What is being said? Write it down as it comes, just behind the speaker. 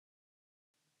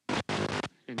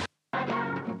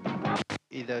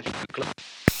إذا شكرا.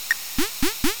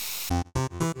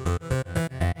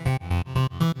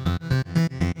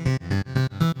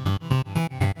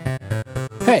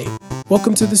 Hey,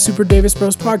 welcome to the Super Davis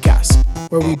Bros podcast,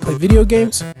 where we play video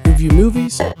games, review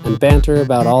movies, and banter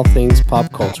about all things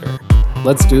pop culture.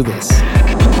 Let's do this.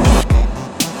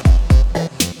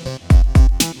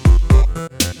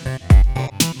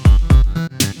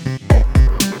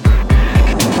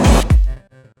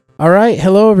 All right,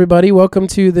 hello everybody. Welcome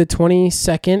to the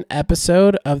 22nd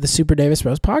episode of the Super Davis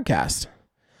Bros podcast.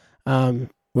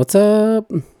 What's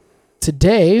up?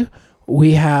 Today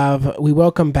we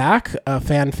welcome back a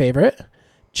fan favorite,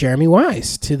 Jeremy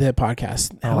Wise, to the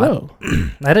podcast. Hello.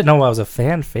 I didn't know I was a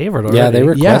fan favorite already. Yeah, they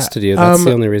requested you. That's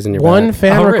the only reason you're one back.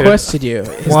 fan requested you.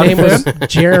 His One name was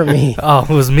Jeremy. Oh, it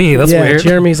was me. That's yeah, weird.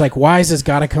 Jeremy's like, Wise has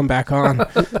got to come back on.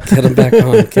 Get him back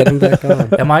on. Get him back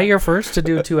on. Am I your first to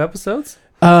do 2 episodes?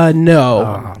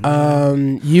 No. Oh,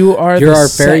 You are You're the our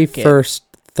very second. first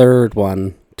third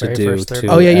one to Very do. first third. 2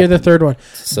 Oh, yeah, you're the third one.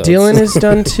 episodes. Dylan has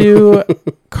done 2.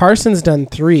 Carson's done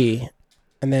 3.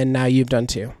 And then now you've done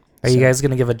 2. Are you guys going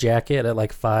to give a jacket at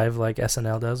like 5 like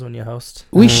SNL does when you host?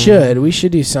 We should. We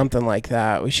should do something like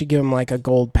that. We should give him like a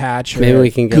gold patch or Maybe a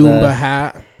we can get Goomba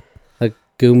hat. a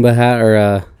Goomba hat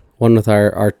or one with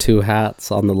our 2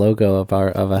 hats on the logo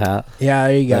of a hat. Yeah,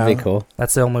 there you go. That'd be cool.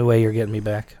 That's the only way you're getting me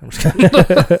back. I'm just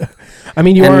kidding. I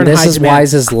mean, you are in And this high is demand.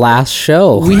 Wise's last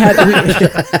show. We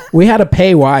had to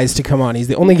pay Wise to come on. He's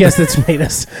the only guest that's made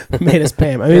us pay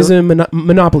him. I mean, it was a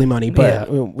monopoly money, but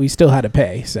we still had to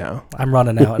pay. So I'm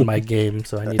running out in my game,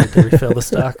 so I needed to refill the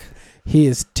stock. he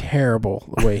is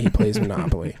terrible the way he plays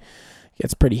Monopoly.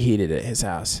 Gets pretty heated at his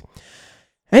house.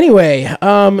 Anyway,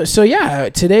 so yeah,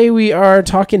 today we are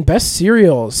talking best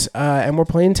cereals, and we're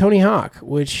playing Tony Hawk,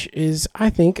 which is, I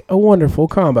think, a wonderful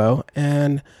combo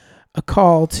and a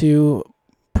call to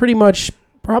pretty much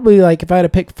probably like if I had to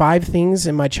pick 5 things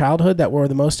in my childhood that were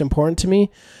the most important to me,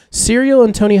 cereal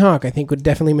and Tony Hawk, I think would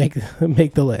definitely make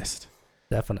the list.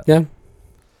 Definitely. Yeah.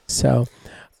 So,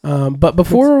 but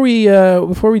before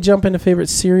we jump into favorite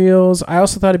cereals, I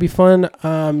also thought it'd be fun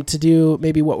to do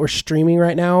maybe what we're streaming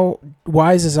right now.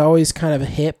 Wise is always kind of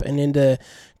hip and into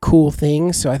cool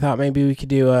things, so I thought maybe we could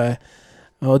do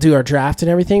we'll do our draft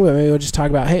and everything, but maybe we'll just talk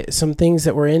about some things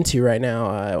that we're into right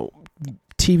now.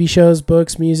 TV shows,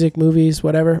 books, music, movies,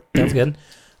 whatever. Sounds good.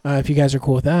 If you guys are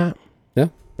cool with that.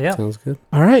 Yeah. Sounds good.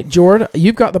 All right, Jord,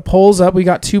 you've got the polls up. We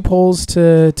got 2 polls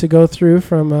to go through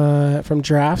from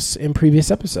drafts in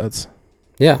previous episodes.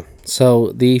 Yeah.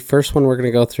 So the first one we're going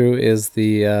to go through is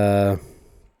the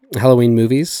Halloween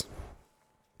movies.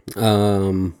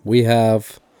 We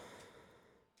have,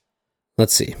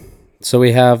 let's see. So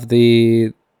we have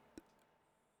the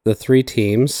 3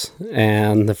 teams,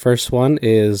 and the first one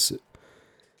is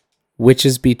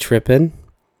Witches Be Trippin',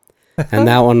 and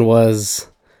that one was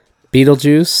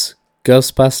Beetlejuice,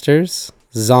 Ghostbusters,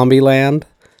 Zombieland,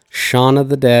 Shaun of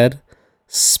the Dead,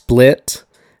 Split,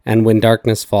 and When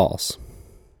Darkness Falls.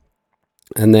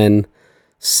 And then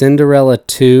Cinderella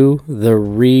 2, The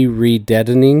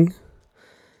Re-Deadening.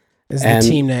 Is the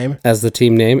team name. As the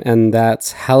team name. And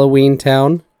that's Halloween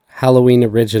Town, Halloween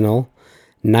Original,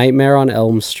 Nightmare on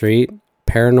Elm Street,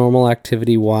 Paranormal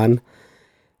Activity 1,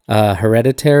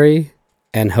 Hereditary,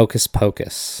 and Hocus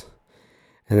Pocus.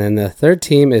 And then the third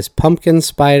team is Pumpkin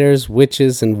Spiders,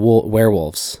 Witches, and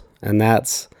Werewolves. And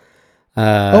that's...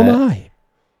 oh my.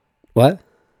 What?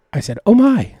 I said, oh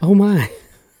my. Oh my.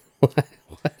 What?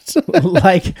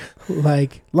 like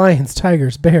lions,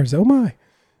 tigers, bears, oh my.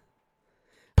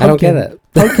 I don't get it.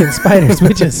 Pumpkin, spiders,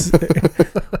 witches,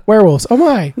 werewolves, oh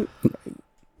my.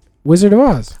 Wizard of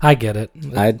Oz. I get it.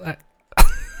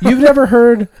 You've never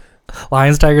heard...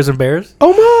 Lions, tigers, and bears?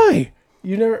 Oh my.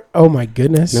 You never... Oh my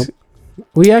goodness. Nope.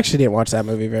 We actually didn't watch that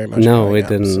movie very much. No, we growing up,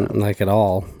 didn't so. like at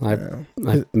all.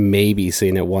 I've maybe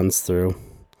seen it once through.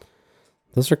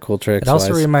 Those are cool tricks. It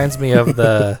also reminds me of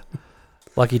the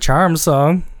Lucky Charms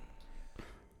song.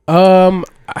 How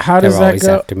does They're that always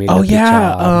go? after me, Oh Lucky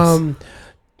yeah.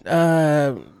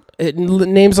 Charms. It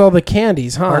names all the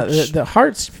candies, huh? Hearts. The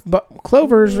hearts,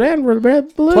 clovers, and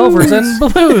red balloons. Clovers and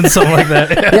balloons, something like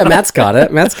that. Yeah, Matt's got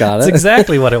it. Matt's got That's it.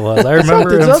 exactly what it was. I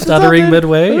remember him Something, stuttering something.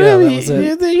 midway. Yeah, that was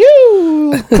it.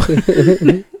 You.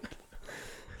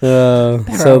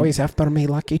 They're So always after me,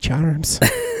 Lucky Charms.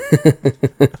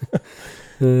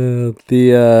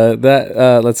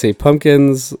 let's see,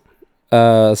 pumpkins,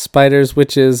 spiders,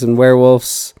 witches, and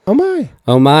werewolves. Oh my!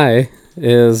 Oh my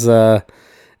is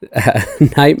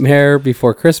Nightmare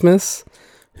Before Christmas,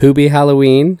 Hubie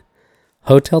Halloween,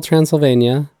 Hotel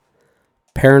Transylvania,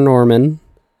 Paranorman,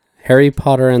 Harry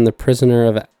Potter and the Prisoner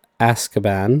of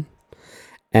Azkaban,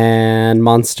 and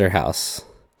Monster House.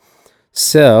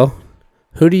 So,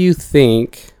 who do you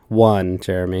think won,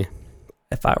 Jeremy?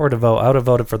 If I were to vote, I would have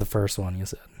voted for the first one. You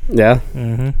said. Yeah.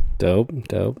 Mm-hmm.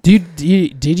 Dope.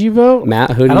 Did you vote?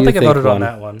 Matt, who do you think I don't think I voted won? on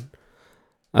that one.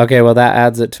 Okay, well that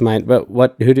adds it to mine. But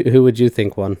who would you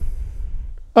think won?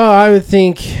 Oh, I would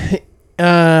think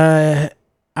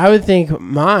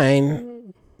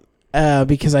mine,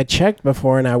 because I checked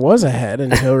before and I was ahead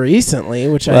until recently,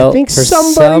 which Well, I think for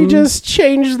somebody some- just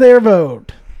changed their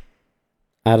vote.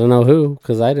 I don't know who,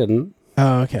 because I didn't.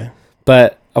 Oh, okay.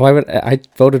 But why would I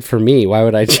voted for me? Why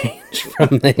would I change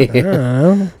from I don't there?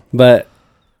 know. But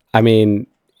I mean,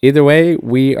 either way,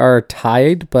 we are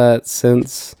tied. But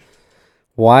since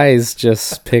Wise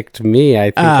just picked me, I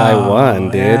think I won,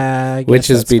 dude. Yeah, I guess Which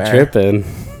is that's be fair. tripping.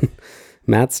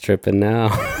 Matt's tripping now.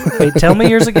 Wait, tell me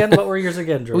yours again. What were yours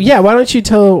again, Drew? Well, yeah, why don't you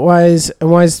tell Wise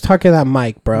talk to that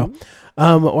mic, bro?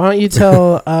 Why don't you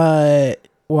tell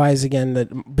Wise again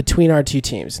that between our two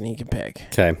teams and he can pick.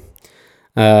 Okay.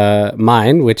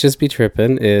 Mine, Witches Be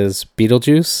Trippin', is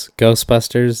Beetlejuice,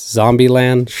 Ghostbusters,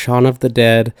 Zombieland, Shaun of the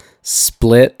Dead,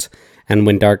 Split, and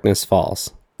When Darkness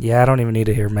Falls. Yeah, I don't even need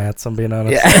to hear Matt's. I'm being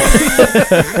honest.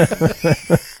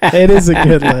 It is a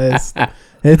good list.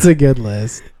 It's a good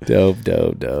list. Dope.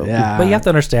 Yeah. But you have to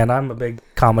understand, I'm a big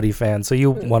comedy fan, so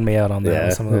you won me out on that. Yeah,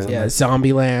 With some of those. Yeah,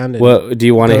 Zombieland. And Well, do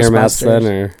you want to hear Matt's then?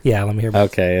 Or? Yeah, let me hear.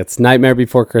 Okay, it's Nightmare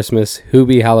Before Christmas,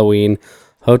 Hoobie Halloween,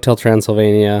 Hotel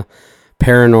Transylvania,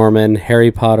 Paranorman,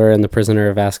 Harry Potter and the Prisoner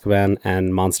of Azkaban,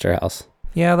 and Monster House.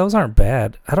 Yeah, those aren't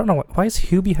bad. I don't know why is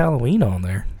Hubie Halloween on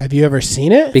there. Have you ever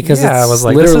seen it? Because Yeah, I it's was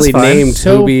like, this is literally fine. named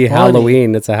So Hoobie funny.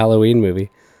 Halloween. It's a Halloween movie.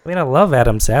 I mean, I love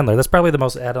Adam Sandler. That's probably the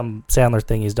most Adam Sandler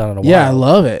thing he's done in a while. Yeah, I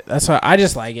love it. That's why I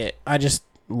just like it. I just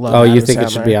love. Oh, you Adam think it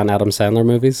Sandler. should be on Adam Sandler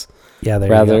movies? Yeah, there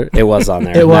Rather, you go. it was on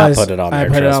there. It Matt was. put it on there. I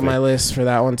put it trust on me. my list for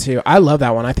that one too. I love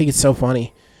that one. I think it's so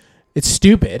funny. It's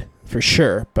stupid for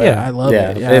sure, but Yeah. I love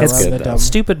Yeah, it. Yeah, it's I love good, the though. dumb.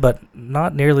 Stupid, but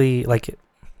not nearly like.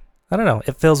 I don't know.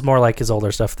 It feels more like his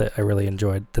older stuff that I really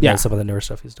enjoyed than Yeah. some of the newer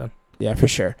stuff he's done. Yeah, for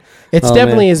sure. It's Oh,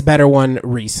 definitely man. his better one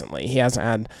recently. He hasn't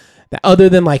had that other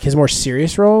than like his more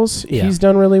serious roles. Yeah. He's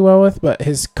done really well with, but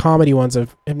his comedy ones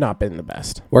have not been the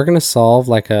best. We're gonna solve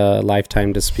like a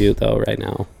lifetime dispute though right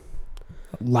now.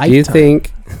 Lifetime. Do you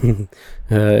think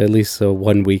at least a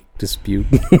 1 week dispute?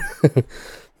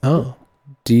 Oh,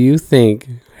 Do you think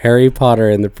Harry Potter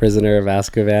and the Prisoner of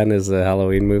Azkaban is a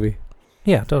Halloween movie?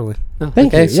 Yeah, totally.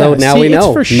 Thank okay, you. so Yeah, now see, we it's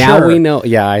know. for Now sure. we know.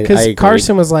 Yeah, I because agree.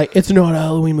 Carson was like, "It's not a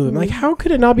Halloween movie." I'm like, how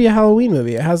could it not be a Halloween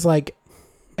movie? It has like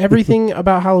everything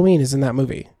about Halloween is in that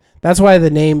movie. That's why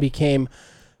the name became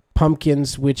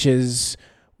pumpkins, witches,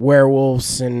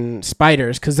 werewolves, and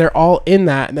spiders because they're all in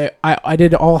that. And I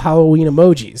did all Halloween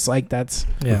emojis. Like that's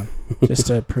Yeah. just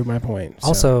to prove my point. So,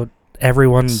 Also,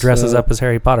 everyone dresses So- up as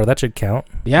Harry Potter. That should count.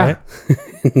 yeah. right?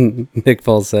 Nick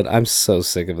Foles said, "I'm so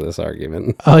sick of this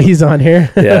argument." Oh, he's on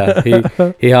here. Yeah,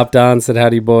 he hopped on, said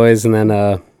howdy boys, and then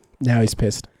Now he's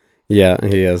pissed. yeah,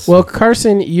 he is. Well,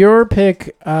 Carson, your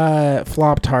pick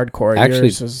flopped hardcore. Actually,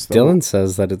 Yours was the- Dylan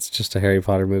says that it's just a Harry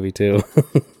Potter movie too.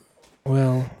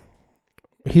 Well,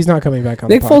 he's not coming back on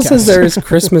Nick the Foles podcast. says there is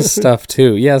Christmas stuff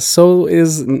too. Yeah, so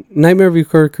is Nightmare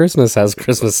Before Christmas has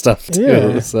Christmas stuff too.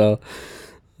 Yeah. So,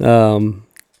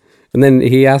 and then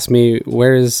he asked me,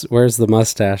 "Where's the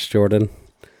mustache, Jordan?"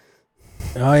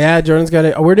 Oh yeah, Jordan's got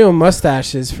it. We're doing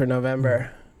mustaches for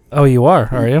November. Oh, you are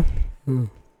you?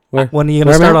 Where? When are you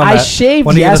Where going to am start on I that? shaved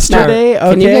When are you gonna start? yesterday.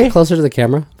 Can you Okay, get closer to the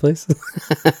camera, please?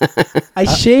 I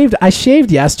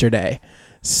shaved yesterday,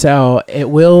 so it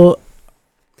will.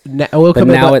 It will But come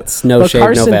now in, it's no but shave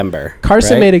Carson- November.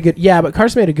 Carson right? made a good but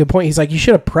Carson made a good point. He's like, you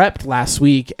should have prepped last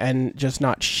week and just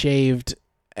not shaved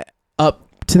up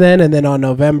to then, and then on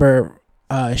November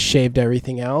shaved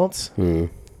everything else Then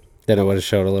it would have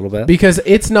showed a little bit. because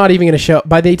it's not even going to show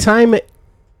by the time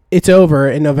it's over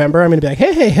in November. I'm going to be like,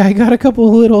 hey, I got a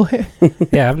couple little.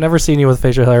 Yeah, I've never seen you with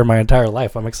facial hair in my entire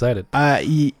life. I'm excited.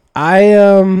 I'm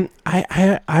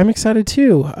excited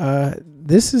too.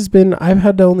 This has been I've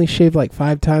had to only shave like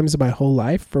 5 times in my whole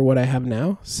life for what I have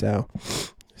now. So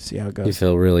see how it You goes.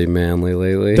 feel really manly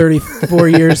lately. 34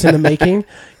 years in the making.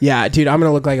 Yeah, dude, I'm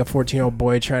gonna look like a 14-year-old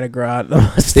boy trying to grow out the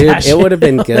Dude, mustache. it would have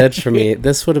been good for me.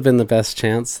 This would have been the best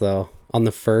chance, though, on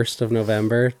the 1st of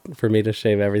November for me to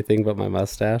shave everything but my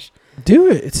mustache. Do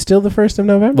it. It's still the 1st of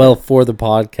November. Well, for the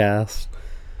podcast.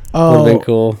 Would oh, have been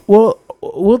cool. Well,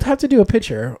 we'll have to do a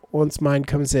picture once mine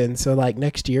comes in. So like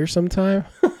next year sometime.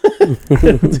 Do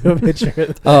a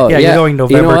picture. Oh, yeah, you're going You know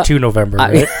November what? to November,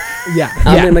 right? Yeah,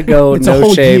 I'm yeah. going to go It's a no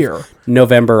whole shave year.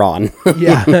 November on.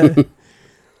 Yeah. But,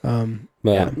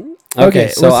 Yeah. Okay, Okay,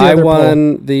 so what's the I other poll?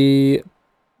 won the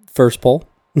first poll.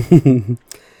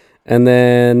 And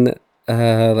then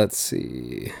let's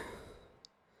see.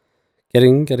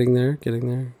 Getting there.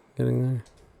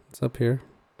 It's up here.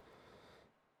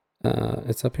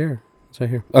 It's up here. It's right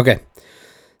here. Okay.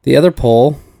 The other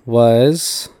poll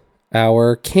was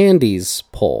our candies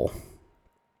poll.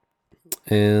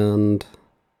 And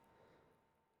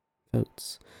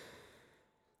votes.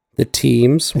 The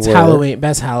teams It's were Halloween.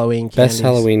 Best Halloween candies. best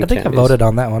Halloween I think candies. I voted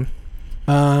on that one.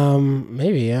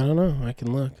 Maybe. I don't know. I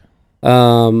can look.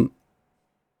 I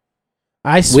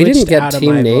We switched didn't get out of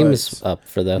team my names votes. up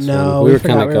for this No, one. we were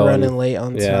forgot kind we of were going. running late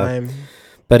on time.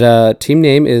 But team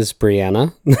name is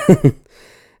Brianna,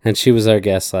 and she was our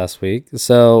guest last week.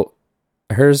 So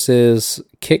hers is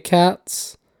Kit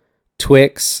Kats,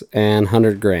 Twix, and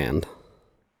 100 grand.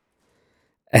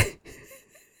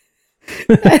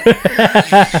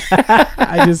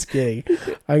 I'm just kidding.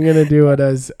 I'm gonna do what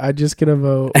I'm just gonna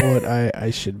vote what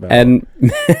I should vote. And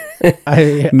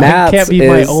I Matt's can't be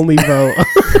my is- only vote.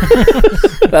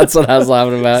 That's what I was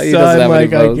laughing about. He So doesn't I'm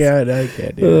have like, any votes. I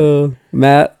can't do it.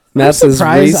 Matt's I'm is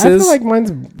surprised. I Reese's. feel like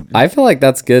mine's I feel like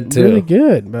that's good too. really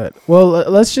good. But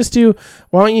let's just do.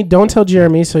 Why don't you don't tell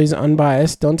Jeremy so he's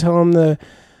unbiased. Don't tell him the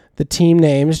team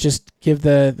names. Just give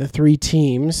the three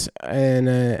teams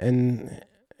and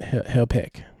he'll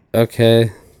pick.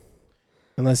 Okay.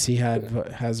 Unless he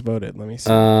has voted. Let me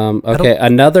see. Okay.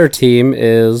 Another team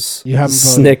is You haven't voted.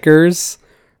 Snickers,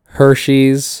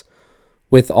 Hershey's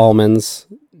with almonds,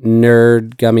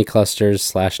 Nerd gummy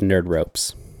clusters / Nerd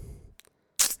ropes.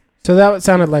 So that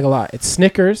sounded like a lot. It's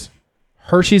Snickers,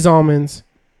 Hershey's almonds,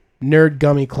 Nerd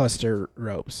gummy cluster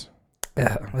ropes.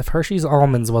 Yeah, if Hershey's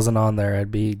almonds wasn't on there,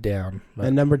 I'd be down. But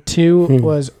And number 2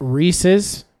 was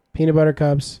Reese's peanut butter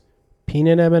cups,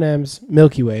 peanut M&Ms,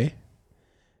 Milky Way.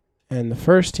 And the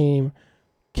first team,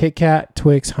 Kit Kat,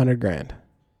 Twix, 100 grand.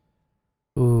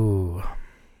 ooh,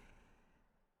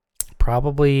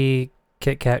 probably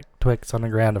Kit Kat Twix on the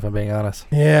ground, if I'm being honest.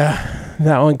 Yeah,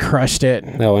 that one crushed it.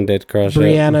 That one did crush it.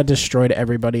 Brianna destroyed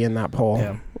everybody in that poll.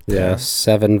 Yeah. Yeah,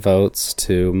 7 votes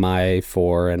to my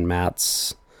 4 and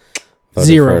Matt's voted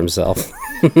 0 for himself.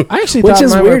 I actually Which thought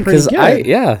is mine weird were pretty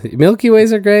because good. Milky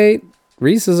Ways are great.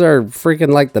 Reese's are freaking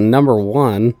like the number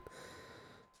 1.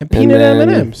 And peanut then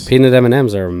M&Ms. Peanut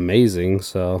M&Ms are amazing.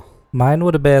 So Mine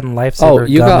would have been Lifesaver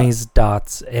you got- Gummies,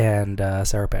 Dots, and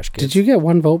Sour Patch Kids. did you get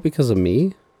 1 vote because of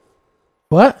me?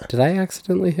 What? Did I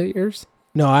accidentally hit yours?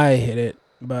 No, I hit it.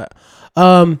 But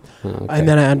Oh, okay. and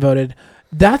then I unvoted.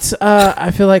 That's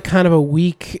I feel like kind of a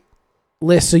weak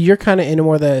list. So you're kind of into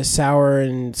more the sour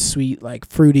and sweet, like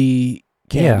fruity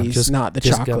candies, just- not the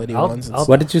just go- chocolatey I'll- ones. and I'll- stuff.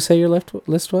 What did you say your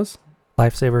list was?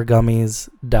 Lifesaver Gummies,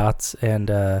 Dots, and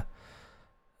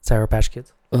Sour Patch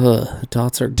Kids. Ugh,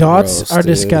 dots are Dots gross, are dude.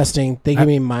 disgusting. They give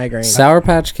me migraine. Sour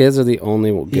Patch Kids are the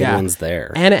only good Yeah. ones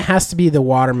there. And it has to be the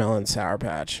watermelon Sour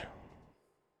Patch.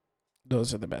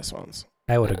 Those are the best ones.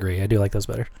 I would agree. I do like those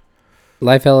better.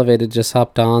 Life Elevated just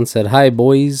hopped on, said, "Hi,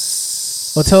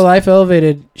 boys." Well, till Life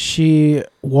Elevated, she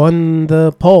won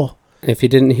the poll. If you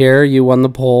didn't hear, you won the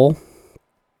poll.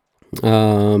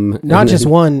 Not just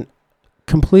one,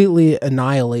 completely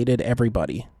annihilated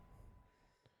everybody.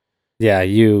 Yeah,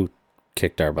 you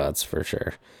kicked our butts for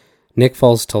sure. Nick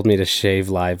Foles told me to shave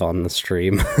live on the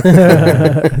stream.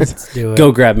 Let's do it.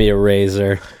 Go grab me a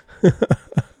razor.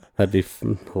 That'd be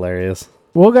hilarious.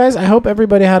 Well, guys, I hope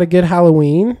everybody had a good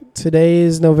Halloween. Today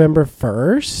is November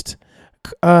 1st.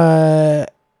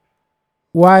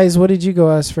 Wise, what did you go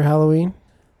as for Halloween?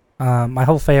 My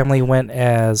whole family went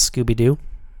as Scooby-Doo.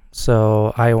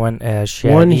 So I went as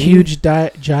Shaggy. One huge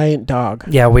giant dog.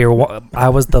 Yeah, I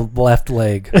was the left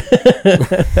leg.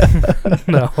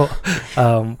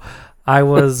 No. I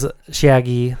was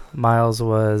Shaggy. Miles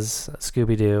was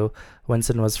Scooby-Doo.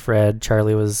 Winston was Fred.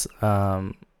 Charlie was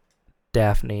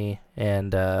Daphne.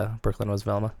 And Brooklyn was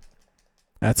Velma.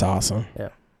 That's awesome.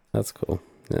 That's cool.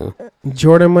 Yeah.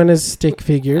 Jordan went as stick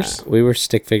figures. We were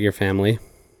stick figure family.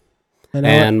 And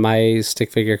And my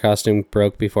stick figure costume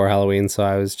broke before Halloween, so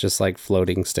I was just like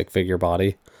floating stick figure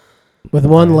body. with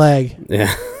one leg.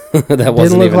 Yeah. That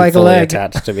wasn't look even like a fully leg.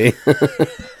 attached to me.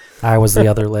 I was the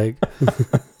other leg.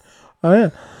 Oh, yeah.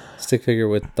 Stick figure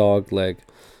with dog leg.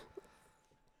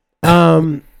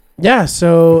 Yeah,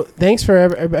 so thanks for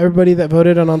everybody that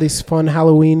voted on all these fun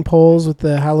Halloween polls with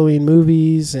the Halloween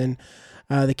movies and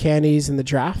the candies and the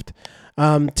draft.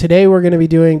 Today we're going to be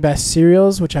doing best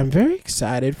cereals, which I'm very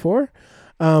excited for.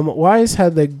 Wise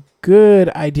had the good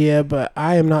idea, but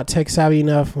I am not tech savvy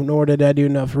enough, nor did I do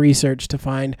enough research to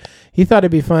find. He thought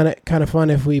it'd be kind of fun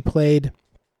if we played,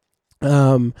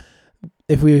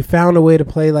 if we found a way to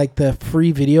play like the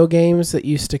free video games that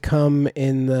used to come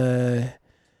in the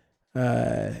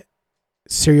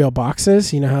cereal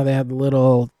boxes. You know how they had the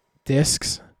little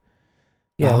discs?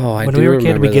 Yeah. Oh, I when do we were a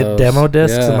kid, we remember get demo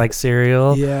those. discs and like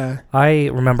cereal. Yeah. I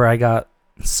remember I got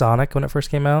Sonic when it first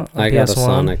came out. On I got a PS1.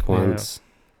 Sonic once.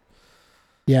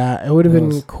 Yeah, it would have been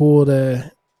Those- cool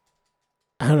to.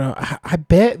 I don't know. I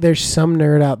bet there's some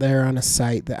nerd out there on a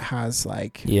site that has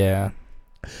like. Yeah.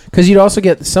 Because you'd also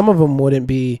get some of them wouldn't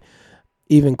be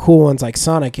even cool ones like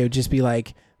Sonic. It would just be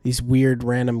like these weird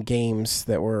random games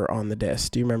that were on the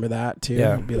disc. Do you remember that too?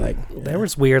 Yeah. It'd be like There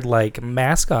was weird like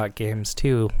mascot games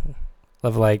too,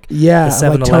 of like the the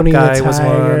 7-Eleven Tony guy the was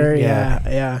Tiger. one.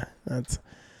 Yeah. That's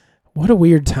what a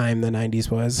weird time the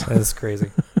 '90s was. That's crazy.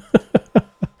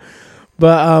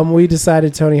 But we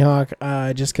decided Tony Hawk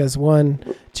just because one,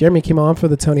 Jeremy came on for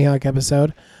the Tony Hawk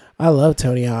episode. I love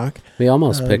Tony Hawk. We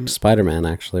almost picked Spider-Man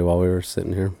actually while we were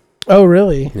sitting here. Oh,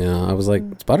 really? Yeah, I was like,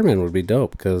 Spider-Man would be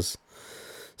dope because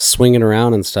swinging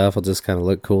around and stuff will just kind of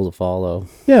look cool to follow.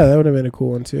 Yeah, that would have been a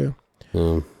cool one too.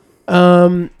 Yeah.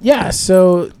 Yeah,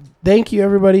 so thank you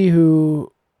everybody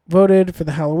who voted for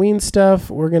the Halloween stuff.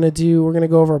 We're gonna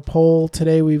go over a poll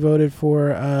today. We voted for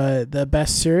the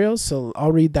best cereals, so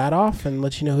I'll read that off and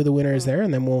let you know who the winner is there,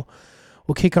 and then we'll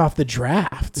kick off the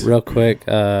draft. Real quick,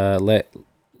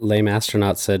 Lame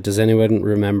Astronaut said, "Does anyone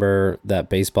remember that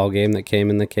baseball game that came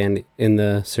in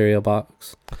the cereal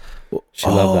box?" She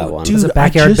loved that one. dude, Was it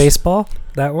backyard baseball?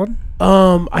 That one?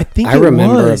 I think I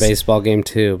remember was. a baseball game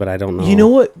too, but I don't know. You know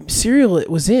what cereal it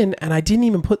was in, and I didn't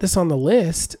even put this on the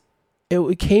list.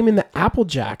 It came in the Apple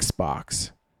Jacks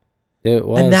box, It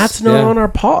was, and that's not on our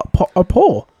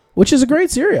poll, which is a great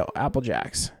cereal, Apple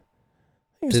Jacks.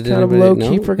 It's Did kind of anybody low know?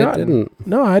 key It forgotten. didn't.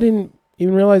 No, I didn't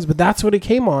even realize, but that's what it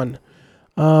came on.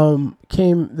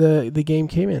 The game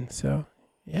came in, so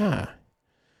yeah.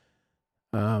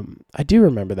 I do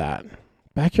remember that.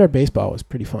 Backyard baseball was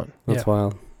pretty fun. That's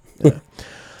wild.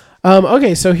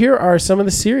 Okay, so here are some of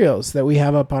the cereals that we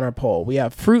have up on our poll. We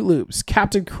have Fruit Loops,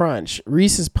 Captain Crunch,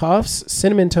 Reese's Puffs,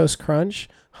 Cinnamon Toast Crunch,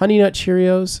 Honey Nut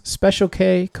Cheerios, Special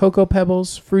K, Cocoa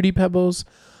Pebbles, Fruity Pebbles,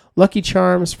 Lucky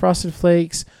Charms, Frosted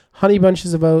Flakes, Honey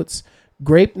Bunches of Oats,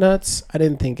 Grape Nuts. I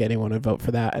didn't think anyone would vote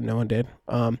for that, and no one did.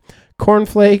 Corn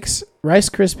Flakes, Rice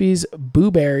Krispies,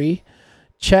 Boo Berry,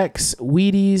 Chex,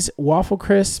 Wheaties, Waffle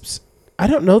Crisps. I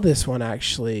don't know this one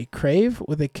actually. Crave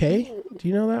with a K. Do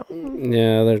you know that one?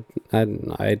 Yeah, I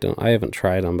haven't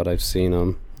tried them, but I've seen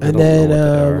them. And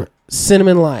then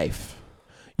Cinnamon Life.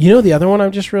 You know the other one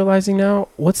I'm just realizing now?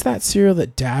 What's that cereal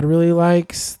that Dad really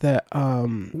likes? That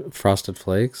Frosted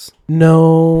Flakes.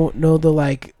 No,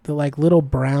 the little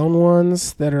brown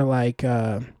ones that are like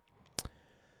they're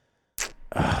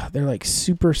like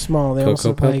super small. They almost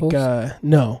Cocoa look Pebbles? like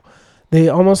no. They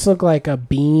almost look like a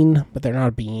bean, but they're not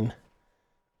a bean.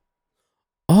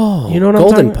 Oh, You know what I'm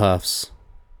Golden talking- Puffs.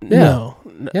 No.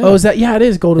 Yeah. Oh, is that? Yeah, it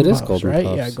is Golden It is Puffs, Golden right?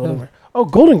 Puffs, Yeah, Golden. yeah. Oh,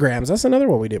 Golden Grams. That's another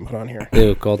one we didn't put on here.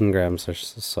 Ew, Golden Grams are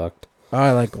sucked. Oh,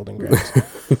 I like Golden Grams.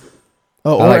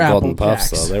 Oh, I or like Apple Golden Puffs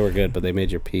Jacks. though. They were good, but they made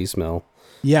your pee smell.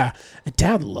 Yeah,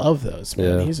 Dad loved those.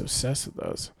 Man, Yeah. he's obsessed with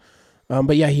those.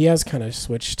 But yeah, he has kind of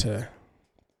switched to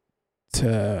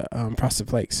Frosted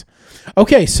Flakes.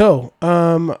 Okay, so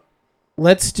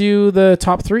let's do the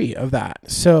top three of that.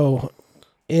 So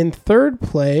in third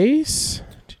place,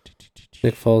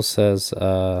 Nick Foles says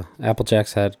Apple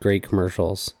Jacks had great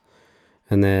commercials,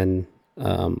 and then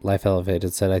Life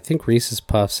Elevated said, "I think Reese's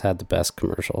Puffs had the best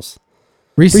commercials."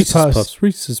 Reese's Puffs.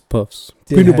 Reese's Puffs,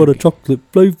 Did peanut have- butter chocolate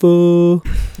flavor. Oh,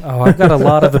 I've got a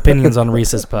lot of opinions on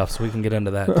Reese's Puffs. We can get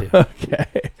into that too.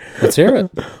 Okay. Let's hear it.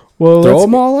 Well, Throw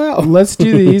them all out. let's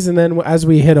do these, and then as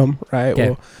we hit them, right, Okay.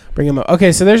 we'll bring them up.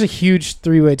 Okay, so there's a huge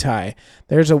three-way tie.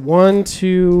 There's a 1,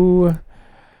 2,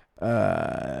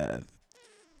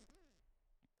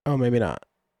 maybe not.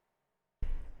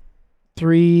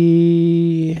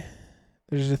 3.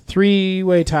 There's a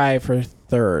three-way tie for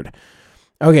third.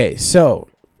 Okay, so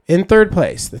in third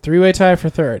place, the three-way tie for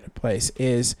third place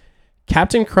is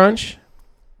Captain Crunch,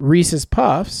 Reese's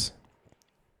Puffs,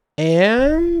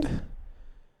 and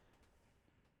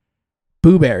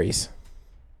Boo Berries.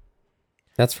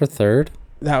 That's for third.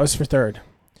 That was for third.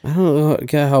 I don't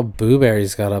get how Boo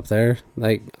Berries got up there.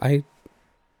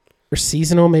 Or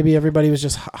seasonal. Maybe everybody was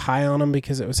just high on them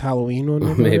because it was Halloween when we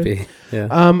voted. Maybe, yeah.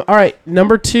 All right,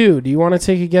 number 2. Do you want to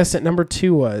take a guess at number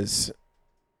 2 was?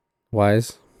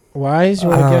 Wise. Wise? You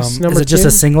want to guess number 2? Is it just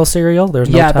a single cereal? There's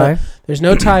no Yeah, tie? There's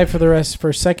no tie for the rest.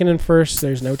 For second and first,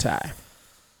 there's no tie.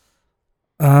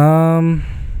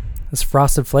 Is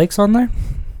Frosted Flakes on there?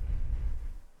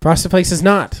 Frosted Flakes is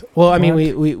not. Well, I mean,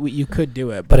 What? we you could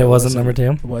do it, But it wasn't number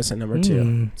 2? It wasn't number 2.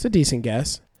 Hmm. It's a decent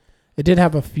guess. It did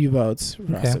have a few votes.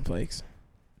 Frosted Flakes.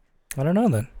 I don't know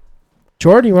then.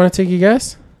 Jordan, you want to take a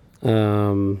guess? Or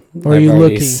are I've you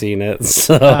already looking? seen it,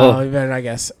 so Oh, you better, I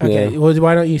guess. Okay. Yeah. Well,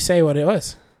 why don't you say what it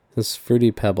was? it's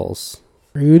Fruity Pebbles.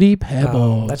 Fruity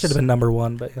Pebbles. That should have been number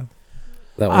one, but yeah.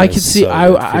 That one I is could see. so good.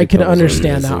 I Fruity could Pebbles are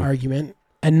understand that amazing. argument.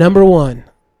 And number one,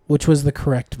 which was the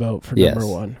correct vote for Yes, number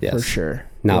one for yes. sure.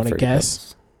 Not Want to Fruity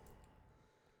guess?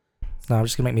 No, I'm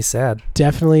just gonna make me sad.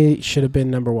 Definitely should have been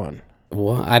number one.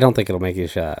 Well, I don't think it'll make you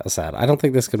sad. I don't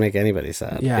think this could make anybody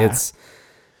sad. Yeah. It's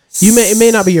It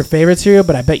may not be your favorite cereal,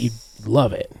 but I bet you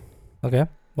love it. Okay,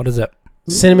 what is it?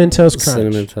 Cinnamon Toast Crunch.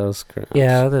 Cinnamon Toast Crunch.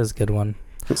 Yeah, that is a good one.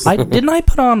 Didn't I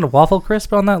put on Waffle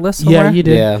Crisp on that list somewhere? Yeah, you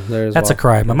did. Yeah, there's That's a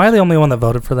crime. Am I the only one that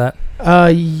voted for that?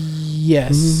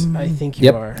 Yes, I think you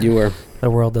Yep, are. you were. The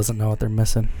world doesn't know what they're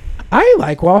missing. I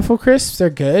like waffle crisps; they're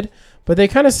good, but they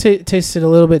kind of tasted a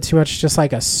little bit too much, just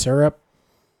like a syrup.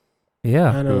 I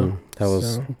Yeah. don't know. That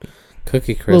was So.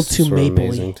 Cookie little Crisps too were mapley.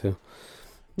 amazing too.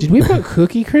 Did we put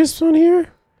Cookie Crisps on here?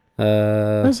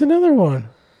 Uh, That's another one.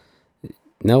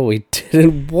 no, we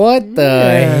didn't. What the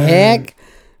Yeah. heck?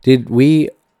 Dude, we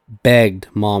begged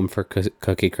Mom for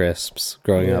Cookie Crisps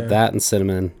growing Yeah. up. That and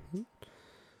cinnamon,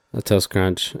 a Toast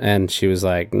Crunch, and she was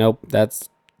like, "Nope, that's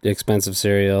expensive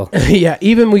cereal." Yeah,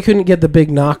 even we couldn't get the big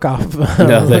knockoff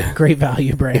No, they- Great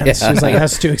Value brands. Yeah. She was like,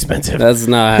 "That's too expensive." That's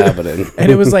not happening.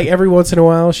 And it was like every once in a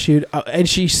while and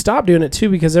she stopped doing it too,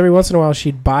 because every once in a while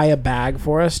she'd buy a bag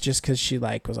for us just because she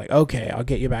was like, okay, I'll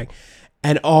get you a bag.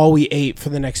 And all we ate for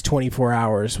the next 24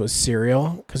 hours was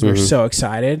cereal because we were so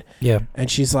excited. Yeah.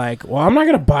 And she's like, well, I'm not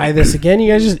going to buy this again.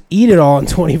 You guys just eat it all in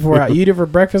 24 hours. You eat it for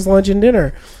breakfast, lunch, and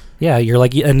dinner. Yeah, you're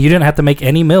like, and you didn't have to make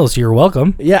any meals. You're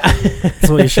welcome. Yeah. That's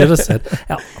what you should have said.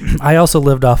 I also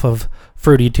lived off of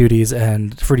Fruity Tooties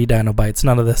and Fruity Dino Bites.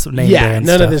 None of this name brand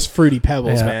none stuff. of this Fruity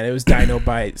Pebbles, Yeah. man. It was Dino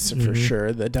Bites for Mhm. sure.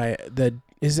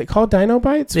 Is it called Dino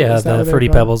Bites? Yeah, Is that the what they're Fruity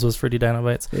called? Pebbles was Fruity Dino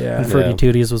Bites. Yeah. And Fruity Yeah.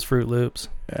 Tooties was Fruit Loops.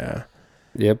 Yeah.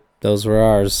 Yep, those were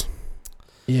ours.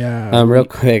 Yeah. Real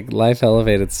quick, Life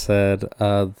Elevated said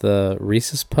the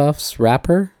Reese's Puffs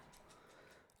wrapper.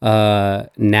 Now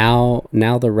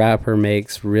the rapper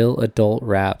makes real adult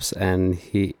raps and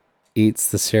he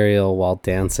eats the cereal while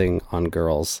dancing on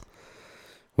girls.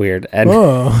 Weird. And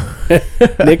Whoa. Nick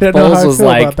I don't know how Foles I was feel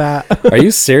like, about that. "Are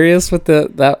you serious with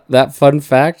that fun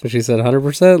fact?" And she said,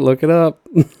 "100%. Look it up."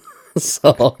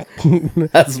 So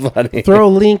that's funny. Throw a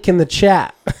link in the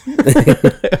chat.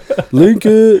 Link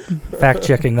it. Fact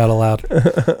checking not allowed.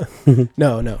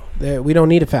 No. We don't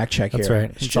need a fact check That's here.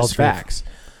 right. It's It's all just truth. facts.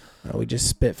 We just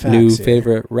spit facts. New here.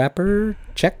 favorite rapper?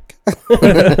 Check.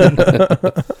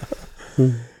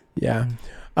 Yeah.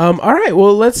 All right.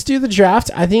 Well, let's do the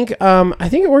draft. I think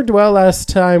it worked well last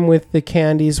time with the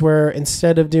candies, where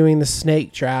instead of doing the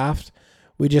snake draft,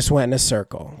 we just went in a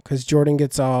circle because Jordan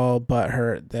gets all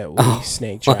butthurt that we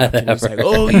snake draft. And he's like, whatever.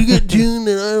 "Oh, you get two, and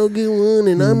I don't get one,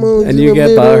 and I'm on." And you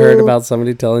get butthurt about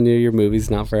somebody telling you your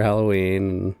movie's not for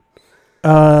Halloween.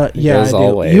 Yeah, I As do.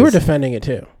 always. You were defending it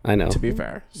too. I know. To be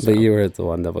fair, But you were the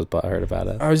one that was butthurt about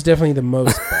it. I was definitely the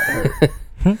most butthurt.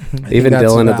 I think Even that's a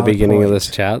Dylan at the valid beginning of point. this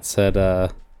chat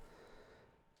said,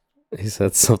 he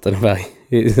said something about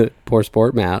poor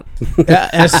sport Matt.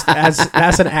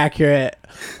 That's an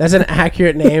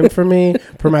accurate name for me,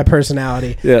 for my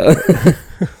personality. Yeah.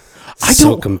 I So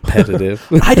don't- competitive.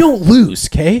 I don't lose,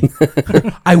 okay?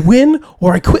 I win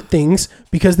or I quit things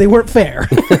because they weren't fair.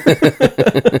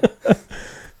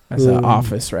 That's an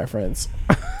office reference.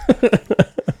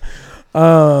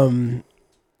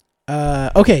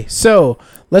 Okay, so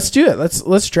let's do it.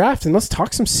 Let's draft and let's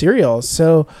talk some cereals.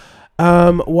 So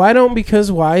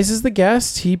because Wise is the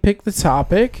guest, he picked the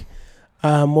topic.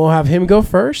 We'll have him go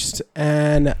first.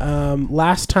 And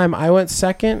last time I went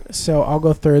second, so I'll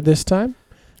go third this time.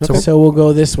 Okay. So we'll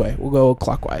go this way. We'll go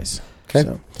clockwise. Okay.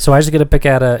 So I just get to pick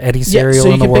out any cereal so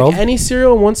you in the can world. pick any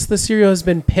cereal. Once the cereal has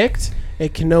been picked,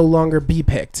 it can no longer be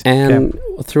picked. And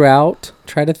throughout,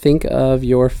 try to think of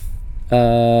your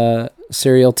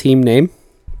cereal team name.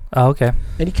 Oh, okay.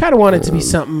 And you kind of want it to be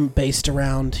something based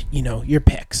around, your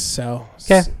picks. So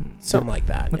something like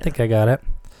that. I yeah. think I got it.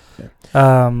 Okay. All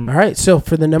All right. So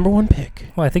for the number one pick,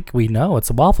 Well, I think we know it's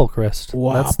a waffle crisp.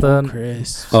 That's the.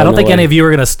 Chris. Oh, I don't no think way. any of you were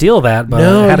gonna steal that, but I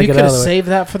No, had to you get could out have of the way. saved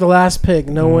that for the last pick.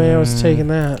 No way I was taking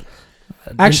that.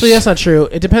 Actually, that's not true.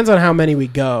 It depends on how many we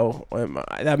go.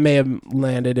 That may have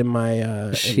landed in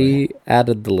my. She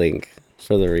added the link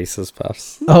for the Reese's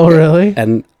Puffs. Oh, really?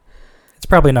 And, It's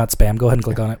probably not spam. Go ahead and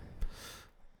click on it.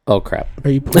 oh crap. Are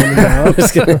you pulling it up?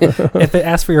 If it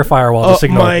asks for your firewall, just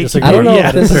ignore Mike, it. Just I I ignore don't know it.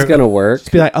 if this is going to work.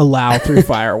 Just be like, allow through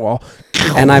firewall.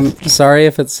 And I'm sorry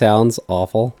if it sounds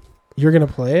awful. You're gonna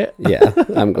play it. Yeah,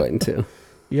 I'm going to.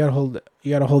 You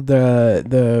gotta hold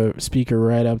the speaker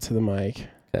right up to the mic.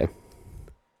 Okay.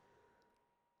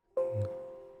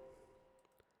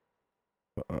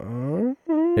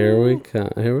 Here we go.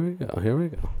 Here we go. Here we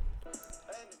go.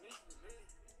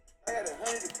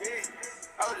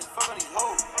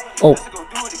 Oh.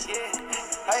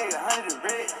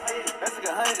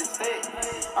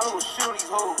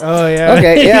 Oh yeah.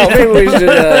 Okay, yeah, maybe we should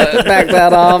back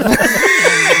that off.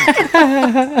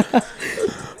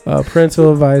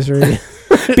 Parental advisory.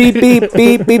 Beep, beep,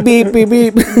 beep, beep, beep, beep,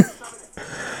 beep.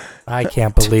 I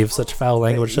can't believe such foul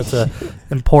language. Such a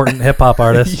important hip hop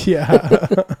artist. Yeah.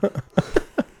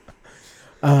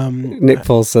 Nick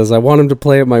Foles says, I want him to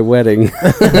play at my wedding.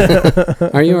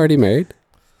 Aren't you already married?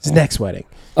 His next wedding.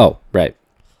 Oh, right.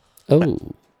 Oh.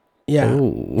 Yeah.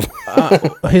 Oh.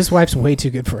 His wife's way too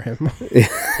good for him.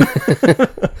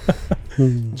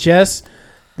 Jess,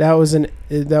 that was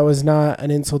not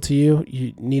an insult to you.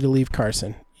 You need to leave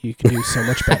Carson. You can do so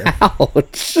much better.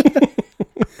 Ouch.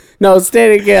 No,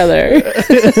 stay together.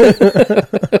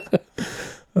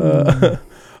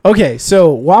 Okay,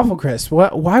 so Waffle Crisp.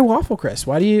 Why Waffle Crisp?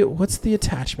 What's the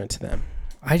attachment to them?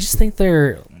 I just think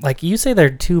they're like you say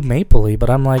they're too mapley, but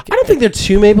I'm like I don't think they're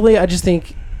too mapley. I just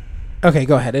think. Okay,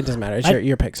 go ahead. It doesn't matter. It's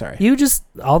your pick. Sorry. You just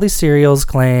all these cereals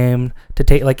claim to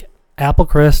take like Apple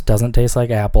Crisp doesn't taste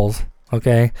like apples.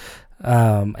 Okay,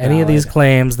 any of these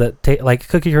claims that like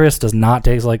Cookie Crisp does not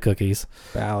taste like cookies.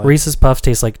 Valid. Reese's Puffs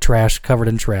taste like trash covered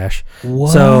in trash. What?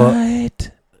 So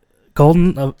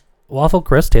Golden Waffle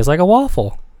Crisp tastes like a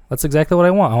waffle. That's exactly what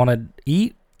I want. I want to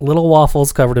eat little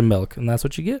waffles covered in milk, and that's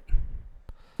what you get.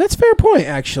 That's a fair point,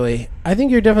 actually. I think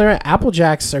you're definitely right. Apple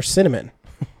Jacks are cinnamon.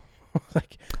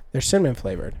 Like they're cinnamon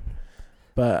flavored.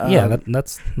 But yeah,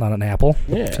 that's not an apple.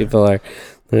 Yeah. People are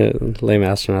lame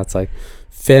astronauts like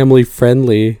family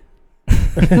friendly.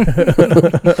 And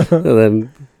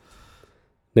then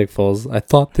Nick Foles, I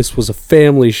thought this was a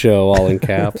family show, all in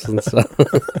caps and stuff.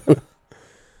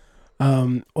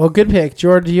 Well, good pick,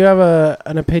 George. Do you have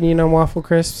an opinion on Waffle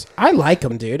Crisps? I like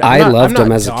them, dude. I loved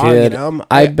them as a kid. Them.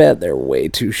 I bet they're way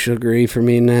too sugary for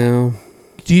me now.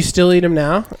 Do you still eat them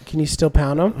now? Can you still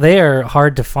pound them? They are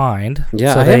hard to find.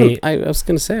 Yeah, so I was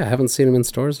going to say, I haven't seen them in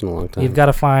stores in a long time. You've got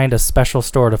to find a special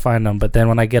store to find them. But then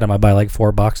when I get them, I buy like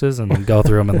 4 boxes and then go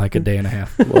through them in like a day and a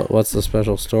half. What's the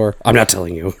special store? I'm not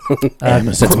telling you.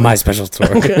 Amazon. It's my special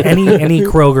store. any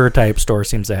Kroger type store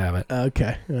seems to have it.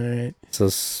 Okay, all right. So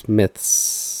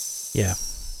Smith's. Yeah.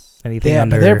 Anything Yeah,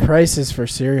 under but their prices for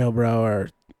cereal, bro, are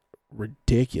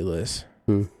ridiculous.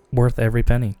 worth every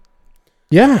penny.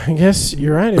 Yeah, I guess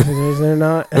you're right. If they're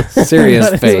not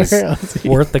Serious not face.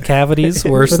 Worth the cavities,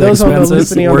 worth For the those on the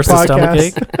expenses, listening on worth the the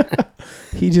stomachache.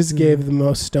 podcast, he just gave the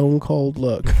most stone cold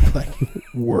look, like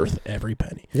worth every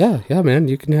penny. Yeah, man.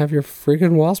 You can have your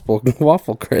freaking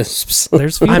waffle crisps.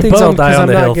 There's few I'm things I'll bummed die 'cause on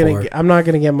the hill for. I'm not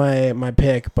gonna get my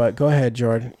pick, but go ahead,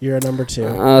 Jordan. You're a number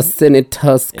 2. Cinnamon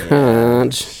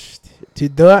Crunch.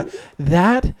 Dude,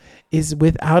 that is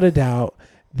without a doubt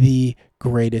the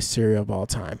greatest cereal of all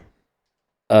time.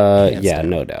 Hands Yeah, down.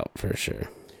 no doubt for sure.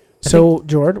 So,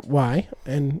 Jordan, why?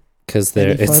 And Because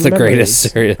Any it's fun the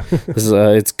greatest memories?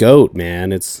 cereal. It's goat,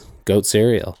 man. It's goat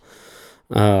cereal.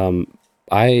 I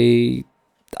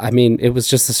mean, it was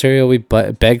just the cereal we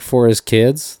begged for as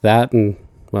kids. That and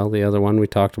the other one we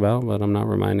talked about, but I'm not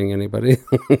reminding anybody.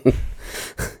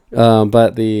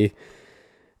 But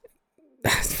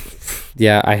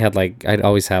I'd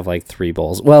always have like 3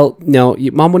 bowls. Well, no,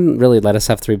 Mom wouldn't really let us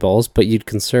have 3 bowls, but you'd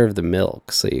conserve the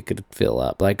milk so you could fill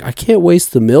up. Like, I can't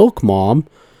waste the milk, Mom.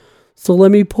 So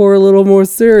let me pour a little more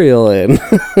cereal in.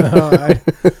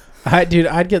 Dude,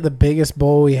 I'd get the biggest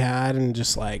bowl we had and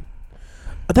just like,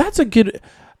 that's a good.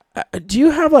 Do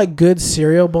you have like good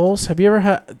cereal bowls? Have you ever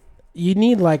had? You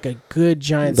need like a good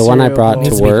giant. The one I cereal brought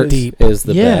bowl. to work is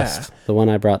the Yeah. best. The one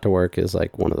I brought to work is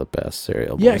like one of the best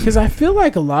cereal bowls. Yeah, because I feel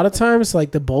like a lot of times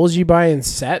like the bowls you buy in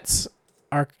sets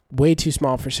are way too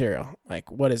small for cereal.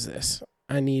 Like, what is this?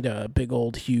 I need a big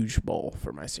old huge bowl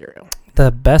for my cereal.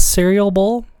 The best cereal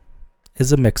bowl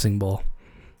is a mixing bowl.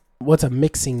 What's a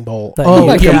mixing bowl? That Oh, you-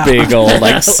 like yeah. a big old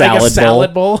like salad, like a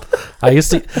salad bowl.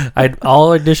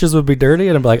 All our dishes would be dirty,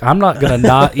 and I'm like, I'm not gonna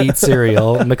not eat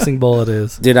cereal. Mixing bowl it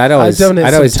is. Dude, I'd always do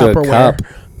a cup.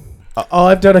 Oh,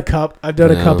 I've done a cup. I've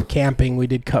done a Yeah. cup camping. We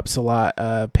did cups a lot.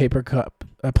 Paper cup,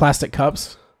 plastic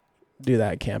cups. Do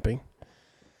that camping.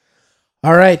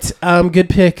 All right. Good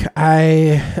pick.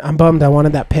 I'm bummed. I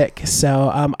wanted that pick.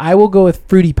 So I will go with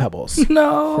Fruity Pebbles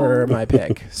No. for my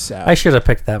pick. So I should have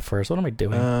picked that first. What am I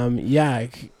doing? yeah,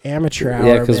 amateur hour.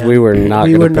 Yeah, because man. we were not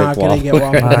We going were to not pick gonna get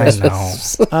waffle.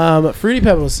 waffle I know. Fruity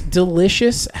Pebbles,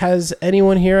 delicious. Has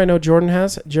anyone here? I know Jordan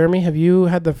has. Jeremy, have you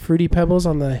had the Fruity Pebbles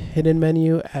on the hidden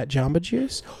menu at Jamba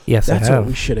Juice? Yes, That's I what have.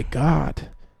 we should have got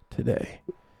today.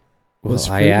 Well, was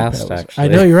I Fruity asked, Pebbles. actually. I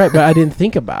know you're right, but I didn't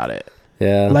think about it.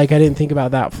 Yeah. Like I didn't think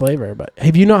about that flavor, but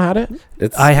have you not had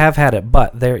it? I have had it,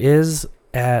 but there is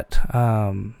at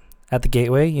the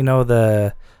Gateway, you know,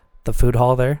 the food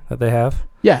hall there that they have.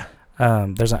 Yeah.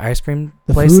 There's an ice cream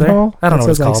The place food there. hall? I don't know what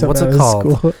it's That sounds called. like What's it something called?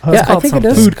 out of school. Yeah, I called think it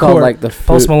something. is Food called court. like the food,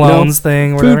 Post Malone's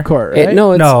thing, whatever. Food court, right?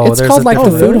 No, No, it's there's called a like the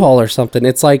different food one. hall or something.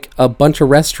 It's like a bunch of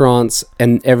restaurants,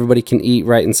 and everybody can eat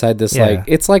right inside this. Yeah. Like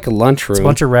it's like a lunchroom. It's a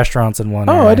bunch of restaurants in one.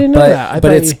 Oh, area. I didn't know that. I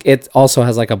but thought it also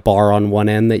has like a bar on one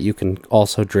end that you can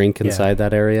also drink inside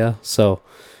that area. So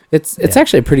it's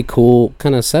actually a pretty cool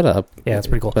kind of setup. Yeah, it's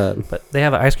pretty cool. But But they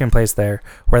have an ice cream place there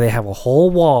where they have a whole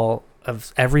wall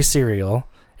of every cereal,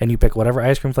 and you pick whatever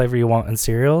ice cream flavor you want in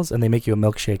cereals, and they make you a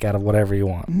milkshake out of whatever you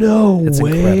want. No It's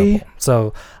way. incredible.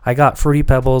 So I got Fruity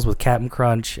Pebbles with Cap'n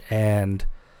Crunch and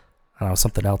I don't know,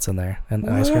 something else in there. And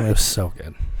the ice cream was so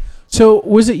good. So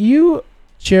was it you,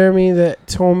 Jeremy, that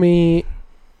told me?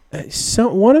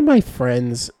 One of my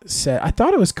friends said, I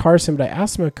thought it was Carson, but I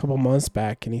asked him a couple months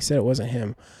back, and he said it wasn't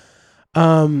him.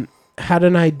 Had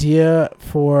an idea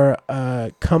for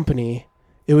a company.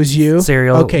 It was you?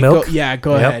 Cereal Okay, milk. Go Yep,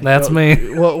 ahead. that's me.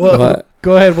 What?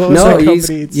 Go ahead. What was No, that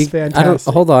company? It's I fantastic.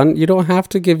 don't. Hold on, you don't have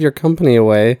to give your company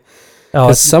away Oh,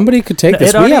 because somebody could take it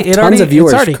this. We already- have it tons already- of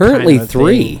viewers. it's already Currently, kind of a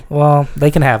 3. thing. well,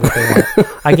 they can have it if they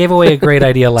want. I gave away a great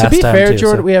idea last To be time fair, too.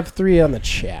 Jordan, we have 3 on the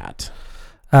chat.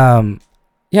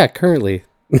 Yeah, currently.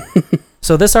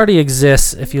 So this already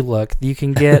exists. If you look, you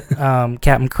can get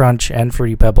Cap'n Crunch and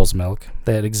Fruity Pebbles milk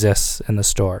that exists in the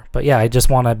store. But yeah, I just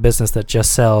want a business that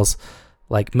just sells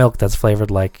like milk that's flavored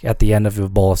like at the end of a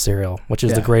bowl of cereal, which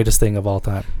is the Yeah. greatest thing of all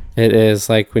time. It is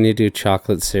like when you do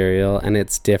chocolate cereal, and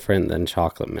it's different than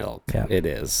chocolate milk. Yeah. It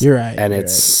is. You're right. And you're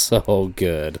it's right. so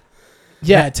good.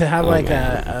 Yeah, to have Oh, like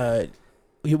man.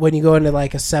 when you go into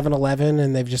like a 7-Eleven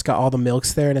and they've just got all the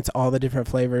milks there and it's all the different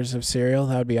flavors of cereal,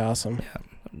 that would be awesome.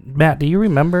 Matt, do you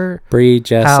remember? Bree,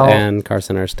 Jess, How- and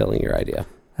Carson are stealing your idea.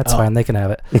 That's Oh. fine. They can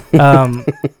have it.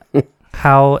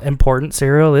 How important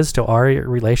cereal is to our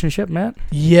relationship, Matt?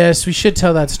 Yes, we should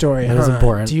tell that story. It is huh?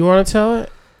 important. Do you want to tell it?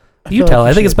 You feel tell.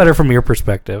 like I think it's should. better from your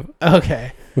perspective.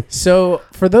 Okay. So,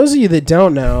 for those of you that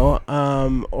don't know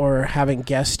or haven't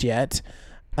guessed yet,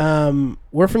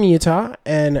 we're from Utah,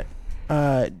 and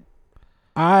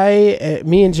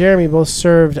me and Jeremy both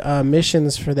served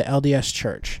missions for the LDS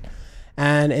Church.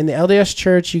 And in the LDS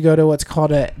Church, you go to what's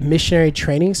called a missionary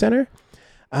training center,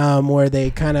 where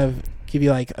they kind of give you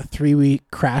like a 3-week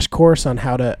crash course on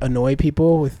how to annoy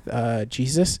people with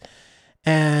Jesus.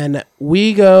 And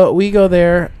we go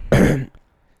there, and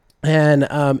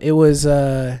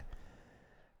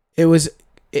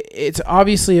it's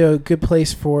obviously a good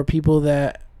place for people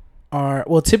that are,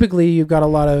 well, typically you've got a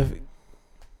lot of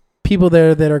people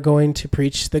there that are going to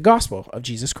preach the gospel of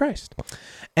Jesus Christ.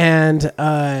 And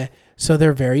so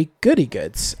they're very goody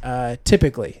goods,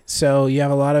 typically. So you have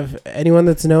a lot of anyone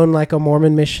that's known like a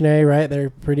Mormon missionary, right? They're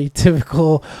pretty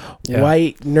typical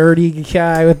white nerdy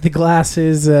guy with the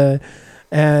glasses,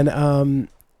 and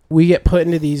we get put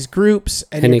into these groups.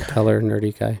 And Any color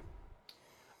nerdy guy.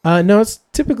 no, it's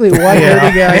typically a white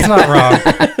nerdy guy. It's not wrong.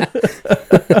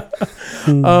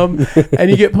 And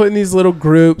you get put in these little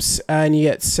groups, and you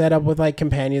get set up with like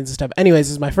companions and stuff.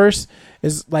 Anyways, this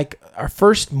is like our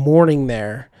first morning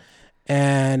there,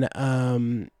 and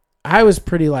I was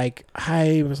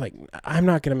I'm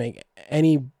not gonna make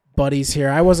any buddies here.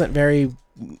 I wasn't very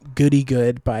goody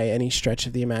good by any stretch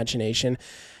of the imagination,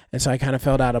 and so I kind of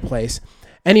felt out of place.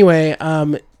 Anyway,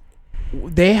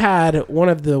 they had one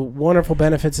of the wonderful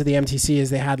benefits of the MTC is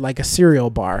they had like a cereal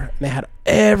bar. And they had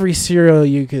every cereal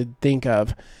you could think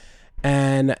of.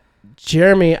 And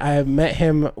Jeremy, I met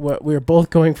him. We were both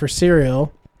going for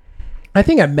cereal. I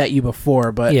think I've met you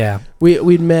before, but Yeah.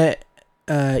 we'd met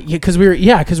because we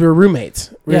were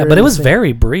roommates. We Yeah, were but it in the was same-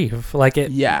 very brief. Like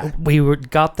it. Yeah.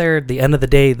 Got there at the end of the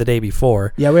day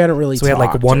before. Yeah, we hadn't really. So we had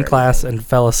like talked one or class anything. and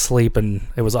fell asleep, and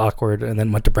it was awkward, and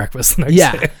then went to breakfast the next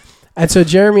Yeah. day. And so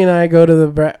Jeremy and I go to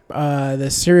the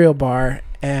cereal bar,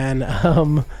 and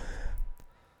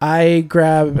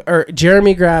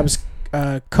Jeremy grabs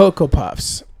Cocoa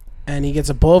Puffs, and he gets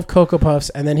a bowl of Cocoa Puffs,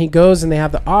 and then he goes and they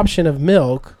have the option of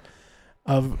milk,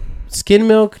 of skim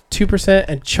milk, 2%,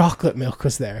 and chocolate milk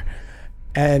was there.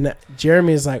 And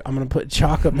Jeremy is like, I'm going to put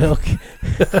chocolate milk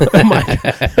on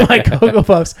my Cocoa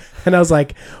Puffs. And I was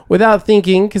like, without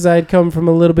thinking, because I had come from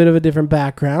a little bit of a different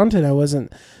background and I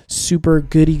wasn't super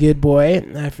goody good boy.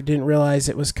 And I didn't realize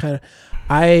it was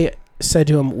I said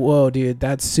to him, whoa, dude,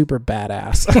 that's super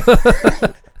badass.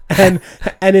 and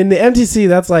in the MTC,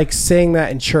 that's like saying that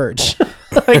in church.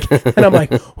 And I'm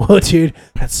like, whoa, dude,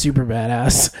 that's super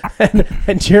badass.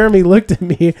 And Jeremy looked at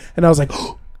me and I was like,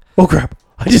 oh crap.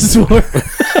 I just swore.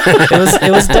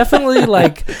 It was definitely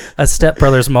like a Step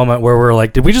Brothers moment where we're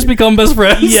like, did we just become best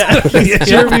friends? Yeah.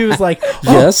 Jeremy was like,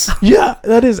 Yes. yeah,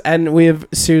 that is. And we have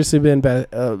seriously been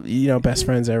best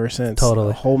friends ever since. Totally.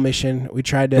 The whole mission. We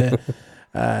tried to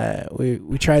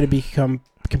we try to become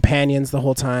companions the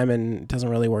whole time, and it doesn't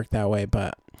really work that way,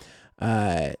 but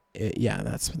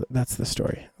that's the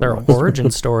story. Their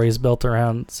origin story is built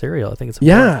around cereal. I think it's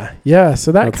yeah.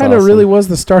 So that That's kind of awesome. really was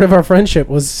the start of our friendship,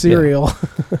 was cereal.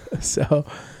 So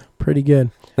pretty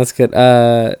good. That's good.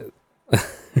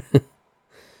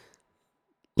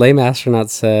 Lame Astronaut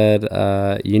said,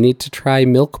 you need to try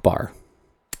Milk Bar.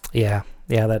 Yeah,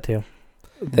 that too.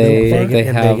 They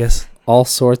in have Vegas. all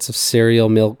sorts of cereal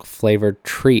milk flavored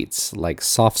treats, like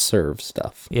soft serve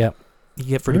stuff. Yeah, you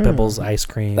get Fruity Pebbles ice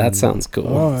cream. That sounds cool.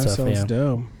 Oh, that Stuff, sounds yeah.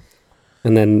 dope.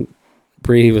 And then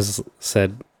Bree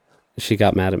said she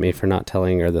got mad at me for not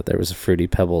telling her that there was a Fruity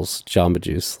Pebbles Jamba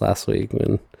Juice last week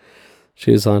when she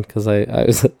was on, because I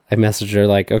messaged her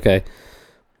like, okay,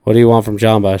 what do you want from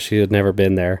Jamba? She had never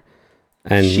been there.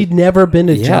 And She'd never been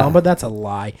to Yeah. Jamba? That's a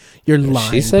lie. You're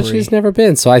lying. she said Brie. she's never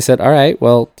been. So I said, all right,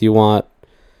 well, do you want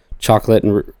chocolate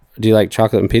and do you like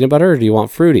chocolate and peanut butter, or do you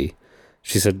want fruity?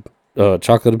 She said,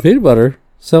 chocolate and peanut butter.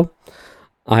 So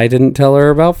I didn't tell her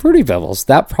about Fruity Pebbles.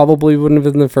 That probably wouldn't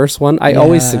have been the first one. I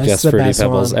always Yeah, suggest it's the Fruity best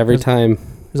Pebbles one. every time.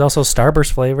 There's also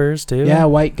Starburst flavors too. Yeah,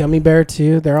 white gummy bear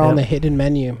too. They're all on Yeah. the hidden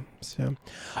menu. So,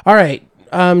 all right,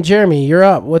 Jeremy, you're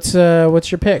up. What's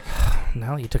your pick?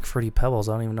 Now that you took Fruity Pebbles,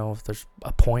 I don't even know if there's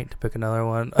a point to pick another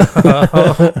one.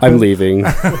 I'm leaving.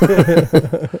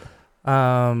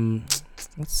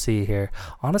 Let's see here.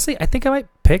 Honestly, I think I might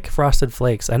pick Frosted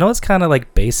Flakes. I know it's kind of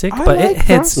like basic, I but like it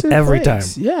hits Frosted every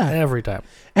Flakes. time. Yeah, Every time.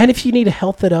 and if you need to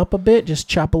health it up a bit, just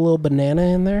chop a little banana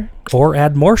in there. Or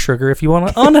add more sugar if you want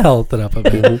to unhealth it up a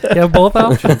bit. You have both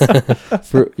options.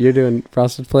 You're doing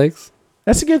Frosted Flakes?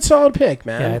 That's a good solid pick,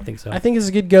 man. Yeah, I think so. I think it's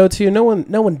a good go-to. No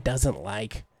one doesn't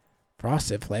like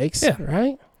Frosted Flakes, Yeah.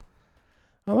 right?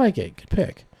 I like it. Good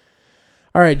pick.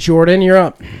 All right, Jordan, you're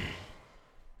up.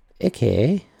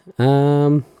 Okay.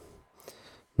 I'm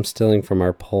stealing from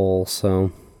our poll,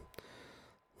 so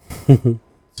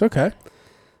It's okay.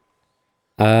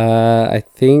 I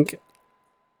think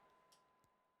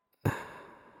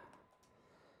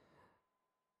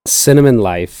Cinnamon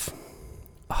Life.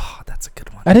 Oh, that's a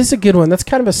good one. That is a good one. That's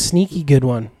kind of a sneaky good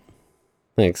one.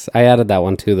 Thanks. I added that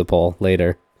one to the poll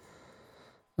later.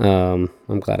 I'm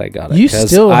glad I got it. You 'cause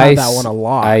still have I that one a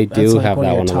lot. I That's do like have one of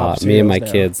that your one a top lot. Me and my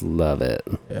cereals now. kids love it.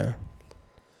 Yeah.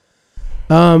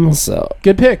 So,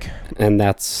 Good pick. and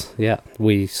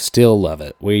we still love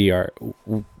it.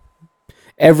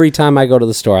 Every time I go to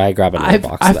the store, I grab another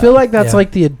box. I of that. feel like that's Yeah.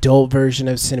 like the adult version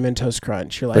of Cinnamon Toast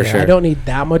Crunch. You're like, For sure. I don't need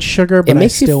that much sugar, but it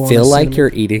makes I still you want feel a like cinnamon-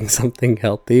 you're eating something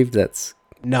healthy that's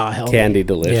not healthy. candy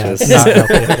delicious. Yeah, not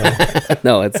healthy at all.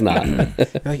 No, it's not.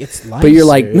 Like it's life But you're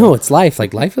like, cereal. no, it's life.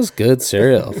 Like, life is good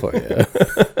cereal for you.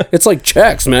 It's like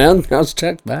Chex, man. How's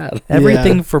Chex bad?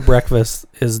 Everything for breakfast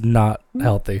is not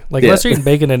healthy. Like, unless you're eating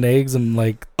bacon and eggs and,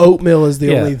 like, Oatmeal is the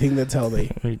Yeah. only thing that's healthy.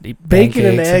 you eat Bacon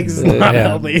and pancakes eggs is not yeah,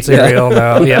 healthy. Cereal,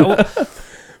 no. Yeah. Well,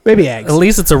 Maybe eggs. at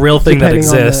least it's a real thing that depending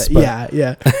on the- exists. But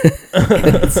yeah.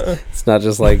 It's not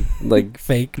just like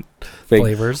fake fake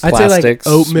flavors. I'd say like plastics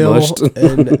oatmeal, smushed.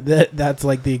 and that's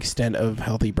like the extent of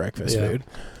healthy breakfast Yeah.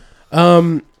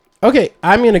 food. Okay,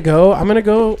 I'm gonna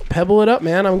go pebble it up,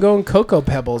 man. I'm going Cocoa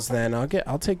Pebbles then.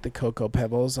 I'll take the Cocoa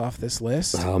Pebbles off this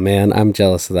list. Oh man, I'm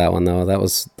jealous of that one though. That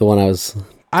was the one I was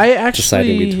I actually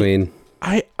deciding between.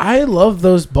 I love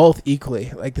those both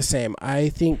equally, like the same. I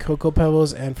think Cocoa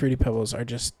Pebbles and Fruity Pebbles are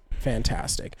just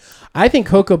fantastic. I think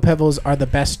Cocoa Pebbles are the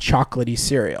best chocolatey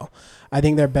cereal. I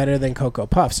think they're better than Cocoa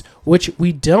Puffs, which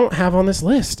we don't have on this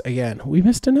list. Again, we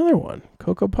missed another one,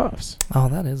 Cocoa Puffs. Oh,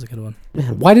 that is a good one.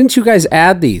 Man, why didn't you guys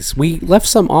add these? We left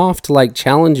some off to like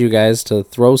challenge you guys to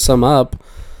throw some up,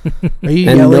 Are you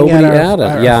and yelling nobody at added.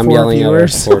 our Yeah, I'm four yelling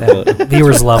viewers? at our four.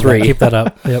 Viewers love Three. that. Keep that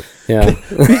up. Yep. Yeah,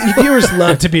 Viewers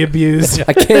love to be abused.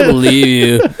 I can't believe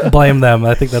you. Blame them.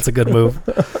 I think that's a good move.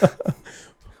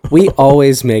 We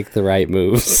always make the right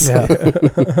moves.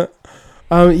 Yeah.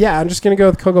 Yeah, I'm just gonna go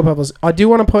with Cocoa Pebbles. I do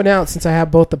want to point out, since I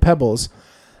have both the Pebbles,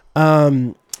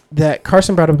 that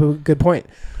Carson brought up a good point.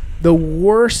 The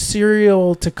worst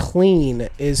cereal to clean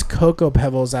is Cocoa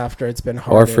Pebbles after it's been Or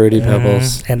hardened. Fruity And-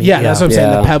 Pebbles. And Yeah, that's what I'm saying.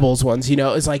 Yeah. The Pebbles ones,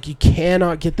 it's like you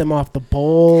cannot get them off the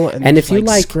bowl, and if you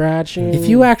like- scratching. If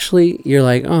you actually, you're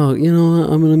like, oh, you know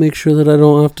what? I'm going to make sure that I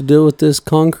don't have to deal with this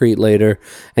concrete later.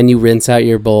 And you rinse out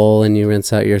your bowl and you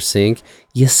rinse out your sink,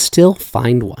 you still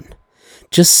find one.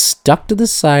 Just stuck to the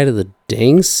side of the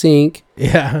dang sink.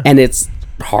 yeah, And it's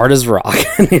hard as rock,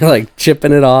 and you're like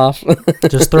chipping it off.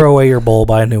 Just throw away your bowl,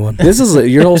 buy a new one. This is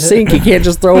your whole sink. You can't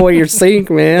just throw away your sink,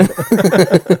 man.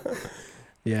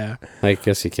 Yeah. I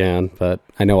guess you can, but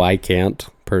I know I can't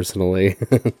personally.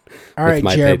 All right,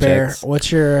 Jer Bear,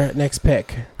 what's your next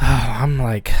pick? Oh, I'm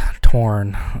like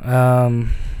torn. I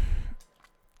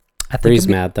think Bree's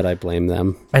mad that I blame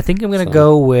them. I think I'm gonna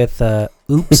go with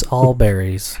Oops All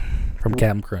Berries from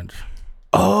Captain Crunch.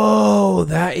 Oh,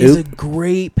 that is a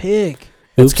great pick.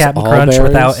 It's Captain Crunch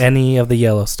without any of the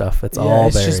yellow stuff. It's all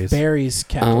it's berries. Just berries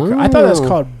Captain Crunch. I thought that was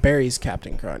called Berries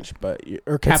Captain Crunch,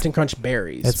 or Captain Crunch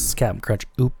Berries. It's Captain Crunch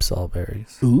Oops All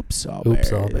Berries. Oops All Berries.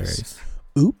 Oops All Berries.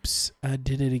 Oops, I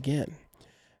did it again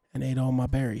and ate all my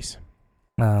berries.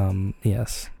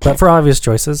 Yes. But for obvious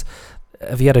choices,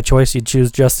 if you had a choice, you'd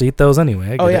choose just to eat those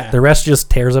anyway. The rest just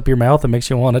tears up your mouth and makes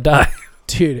you want to die.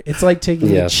 Dude, it's like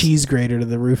taking a cheese grater to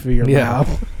the roof of your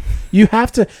mouth. You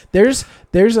have to. There's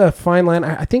a fine line.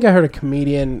 I think I heard a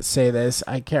comedian say this.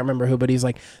 I can't remember who, but he's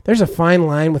like, there's a fine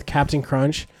line with Captain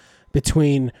Crunch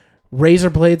between razor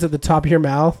blades at the top of your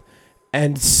mouth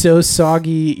and so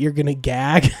soggy you're gonna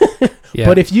gag.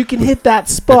 But if you can hit that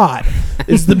spot,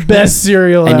 it's the best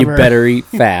cereal and ever. You better eat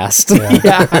fast.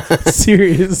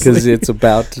 Seriously. Because it's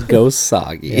about to go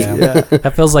soggy. Yeah.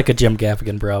 That feels like a Jim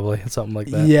Gaffigan, probably. Something like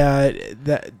that. Yeah,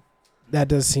 that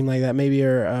does seem like that. Maybe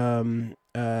your,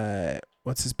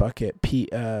 what's his bucket?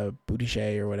 Pete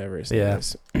Boutichet or whatever his name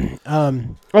is.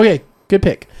 Okay, good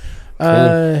pick.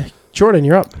 Jordan,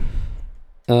 you're up.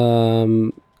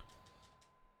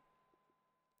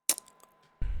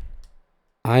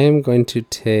 I am going to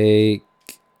take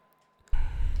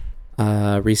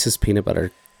Reese's Peanut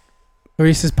Butter.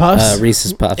 Reese's Puffs?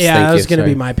 Reese's Puffs. Yeah, that was going to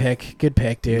be my pick. Good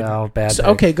pick, dude. No, bad pick.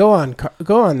 Okay, go on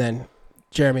then,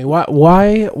 Jeremy.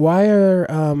 Why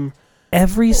are...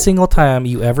 Every single time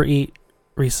you ever eat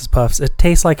Reese's Puffs, it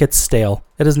tastes like it's stale.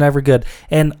 It is never good.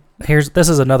 And this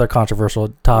is another controversial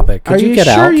topic. Could you get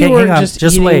out? Okay, hang on.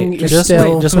 Just wait.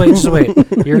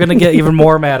 You're going to get even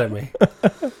more mad at me.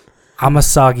 I'm a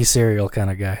soggy cereal kind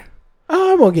of guy.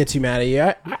 I won't get too mad at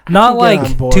you. Not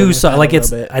like too soggy. Like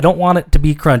I don't want it to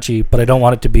be crunchy, but I don't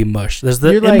want it to be mush. There's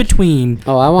the in between.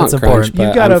 Oh, I want crunch, important. But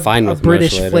you've got a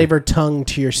British flavored tongue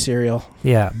to your cereal.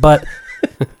 Yeah, but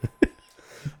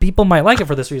people might like it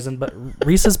for this reason. But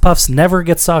Reese's Puffs never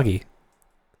get soggy.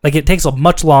 Like it takes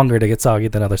much longer to get soggy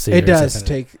than other cereals. It does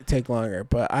take longer,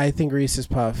 but I think Reese's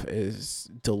Puff is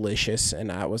delicious,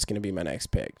 and that was going to be my next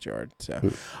pick, George.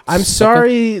 So I'm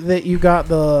sorry that you got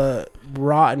the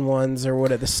rotten ones or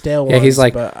the stale ones. Yeah, he's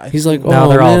like, no,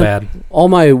 they're all bad. All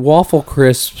my waffle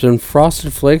crisps and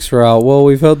Frosted Flakes are out. Well,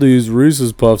 we've had these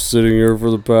Reese's Puffs sitting here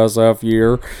for the past half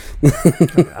year.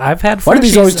 I've had Why do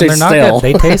these always taste stale?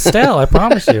 They taste stale. I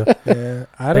promise you. Yeah,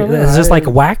 I don't know. There's just like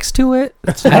wax to it.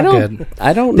 It's not good.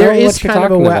 I don't know. There is what you're kind of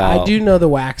talking about. I do know the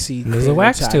waxy. There's a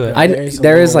wax to it.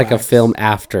 There is like a film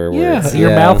afterwards. Yeah,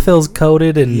 your mouth feels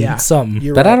coated in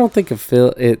something. But right. I don't think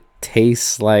it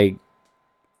tastes like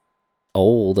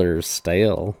old or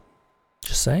stale.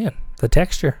 Just saying, the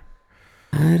texture.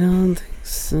 I don't think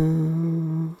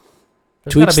so.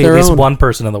 There's got to be at least one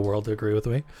person in the world to agree with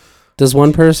me. Does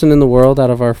one person in the world out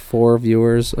of our 4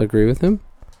 viewers agree with him?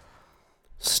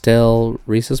 Stale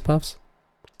Reese's Puffs?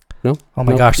 No. Oh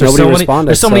my gosh!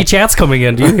 There's so many chats coming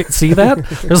in. Do you see that?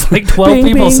 There's like 12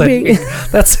 people saying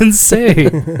that's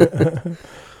insane.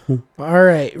 All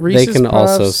right, Reese's They can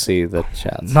Puffs. also see the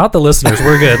chats. Not the listeners.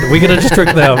 We're good. We gotta just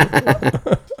trick them.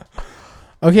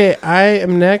 Okay, I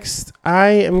am next. I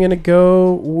am gonna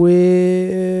go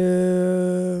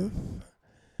with.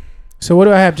 So what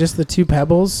do I have? Just the 2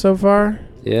 Pebbles so far?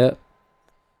 Yep.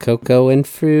 Cocoa and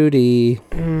fruity.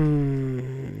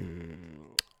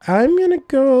 I'm gonna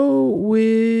go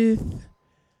with.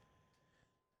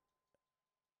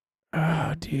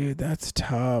 Oh, dude, that's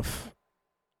tough.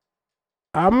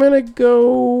 I'm gonna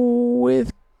go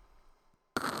with.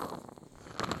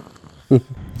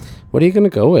 What are you gonna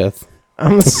go with?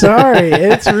 I'm sorry,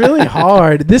 it's really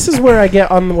hard. This is where I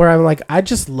get on where I'm like, I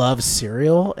just love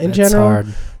cereal in general.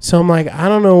 Hard. So I'm like, I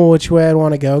don't know which way I'd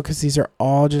want to go because these are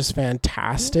all just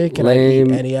fantastic, and I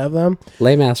eat any of them.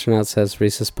 Lame Astronaut says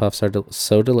Reese's Puffs are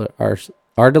delicious,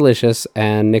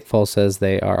 and Nick Foles says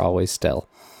they are always stale.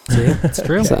 See, it's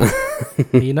true. So.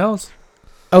 He knows.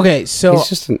 Okay, so he's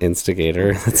just an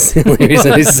instigator. That's the only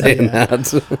reason he's saying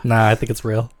that. Nah, I think it's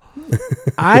real.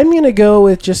 I'm going to go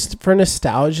with, just for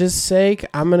nostalgia's sake,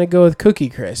 I'm going to go with Cookie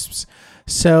Crisps.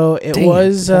 So it Dang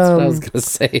was. That's what I was gonna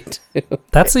say too.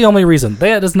 That's the only reason.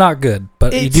 That is not good,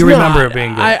 but you It's do remember not. it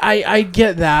being good. I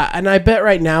get that, and I bet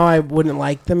right now I wouldn't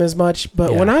like them as much.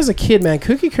 But Yeah. when I was a kid, man,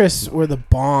 Cookie Crisps were the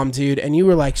bomb, dude. And you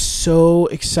were like so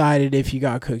excited if you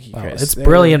got Cookie Oh, Crisps. it's They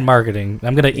brilliant were- marketing.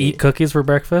 I'm gonna eat cookies for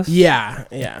breakfast. Yeah.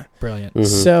 Brilliant. Mhm.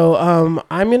 So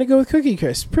I'm gonna go with Cookie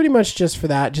Crisp, pretty much just for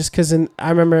that. Just because I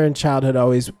remember in childhood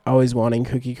always wanting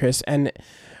Cookie Crisp, and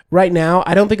right now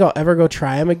I don't think I'll ever go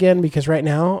try them again because right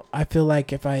now I feel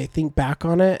like if I think back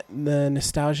on it, the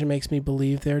nostalgia makes me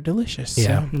believe they're delicious.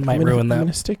 Yeah, so might ruin that. I'm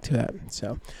gonna stick to that.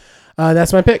 So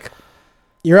that's my pick.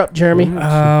 You're up, Jeremy.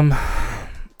 I'm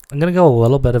gonna go a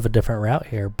little bit of a different route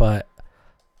here, but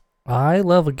I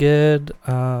love a good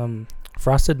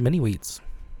frosted mini wheats.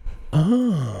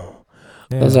 Oh,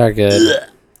 Yeah. Those are good.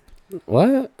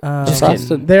 What? just Frosted-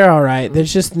 kidding. They're all right.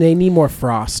 They need more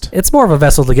frost. It's more of a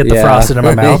vessel to get the Yeah. frosted in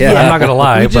my mouth. Yeah. I'm not gonna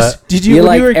lie, Did you You when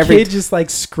like you were a every- kid just like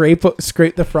scrape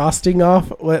the frosting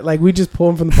off? Like we just pull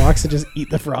them from the box and just eat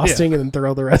the frosting and then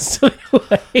throw the rest of it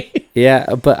away.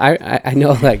 Yeah, but I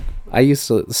know, like, I used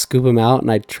to scoop them out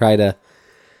and I'd try to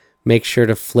make sure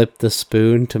to flip the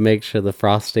spoon to make sure the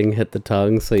frosting hit the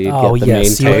tongue so you Oh, get the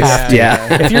yes, main you taste. have to.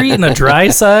 Yeah. if you're eating the dry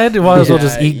side, you might as well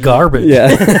just Yeah, eat garbage.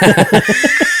 Yeah.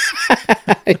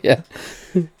 Yeah.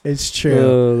 It's true.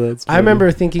 Oh, that's I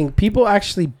remember thinking people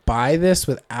actually buy this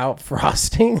without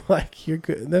frosting. Like you're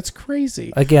good. That's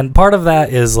crazy. Again, part of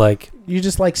that is like, You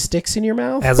just like sticks in your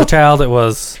mouth. as a child, it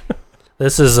was,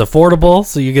 this is affordable,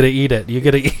 so you gotta eat it. You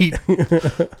gotta eat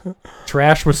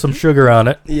trash with some sugar on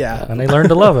it, Yeah. and they learned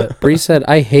to love it. Bree said,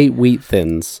 I hate wheat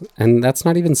thins. And that's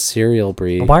not even cereal,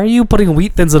 Bree. Why are you putting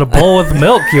wheat thins in a bowl with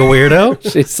milk, you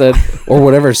weirdo? She said, or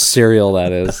whatever cereal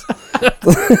that is.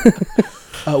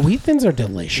 Wheat thins are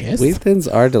delicious. Wheat thins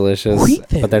are delicious, Wheat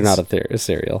but they're Thins. not a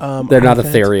cereal. I They're not a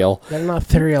bet. cereal. They're not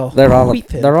cereal. They're all Wheat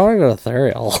Thins. they're all a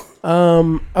cereal.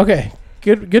 Okay.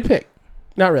 Good pick.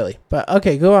 Not really, but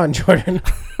okay. Go on, Jordan.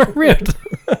 Rude.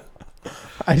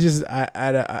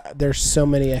 There's so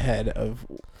many ahead of.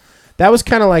 That was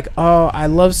kind of like, oh, I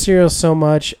love cereal so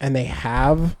much, and they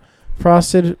have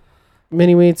frosted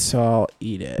mini wheats, so I'll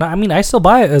eat it. No, I mean, I still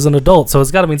buy it as an adult, so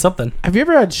it's got to mean something. Have you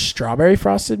ever had strawberry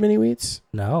frosted mini wheats?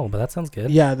 No, but that sounds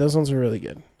good. Yeah, those ones are really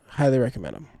good. Highly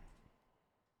recommend them.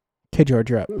 Okay, George,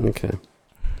 you're up. Okay.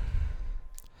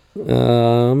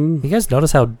 You guys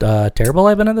notice how terrible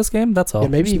I've been at this game? That's all. Yeah,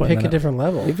 maybe Just you pointing pick a that out. different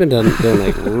level. You've been doing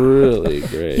like really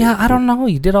great. Yeah, I don't know.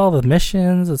 You did all the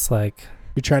missions. It's like,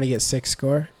 You're trying to get 6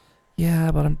 score?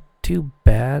 yeah, but I'm too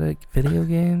bad at video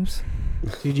games.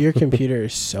 Dude, your computer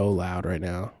is so loud right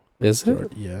now. Is it?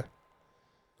 George. Yeah.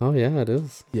 Oh yeah, it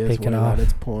is. Yeah, it's Picking way loud. off.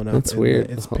 It's pulling up. That's and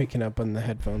weird. It's picking up on the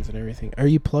headphones and everything. Are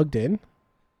you plugged in?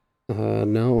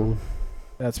 No.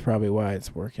 That's probably why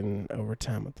it's working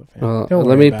overtime with the fan. Well, Don't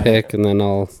let worry me about pick it. and then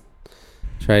I'll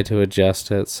try to adjust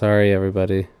it. Sorry,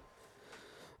 everybody.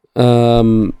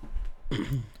 How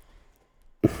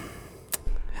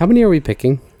many are we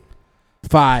picking?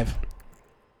 5.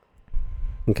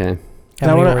 Okay.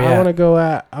 How many were we I at? want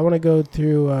to go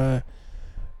through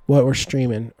what we're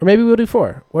streaming, or maybe we'll do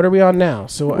 4. What are we on now?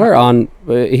 So We're on.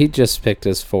 He just picked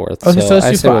his 4th. Okay, so let's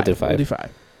I do say 5. we'll do 5. We'll do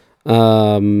 5.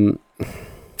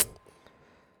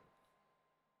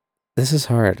 This is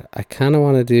hard. I kind of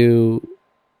want to do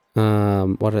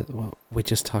what we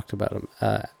just talked about them.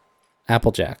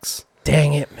 Apple Jacks.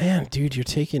 Dang it, man, dude! You're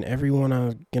taking everyone I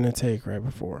was gonna take right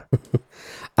before.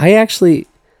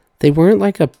 They weren't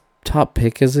like a top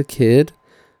pick as a kid,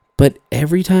 but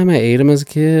every time I ate them as a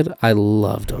kid, I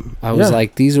loved them. I was Yeah,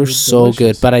 like, these are they're so good,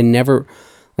 delicious. but I never,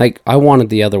 like, I wanted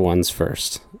the other ones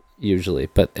first, usually,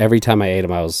 but every time I ate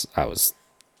them, I was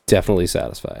definitely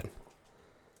satisfied.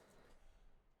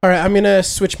 All right, I'm gonna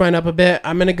switch mine up a bit.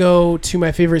 I'm gonna go to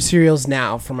my favorite cereals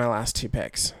now for my last 2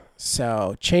 picks.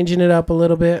 So changing it up a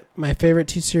little bit. My favorite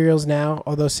 2 cereals now,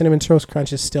 although Cinnamon Toast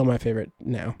Crunch is still my favorite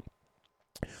now.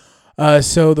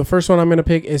 So the first one I'm gonna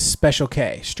pick is Special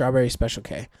K, Strawberry Special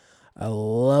K. I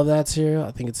love that cereal. I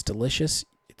think it's delicious.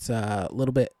 It's a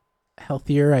little bit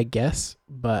healthier, I guess,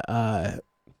 but that's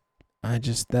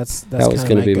That was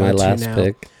going to be my last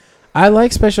pick. I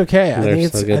like Special K. I They're think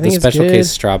it's so good. I think The it's Special good. Case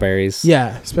strawberries.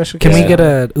 Yeah, Special K. Can we get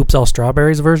a Oops All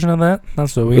Strawberries version of that?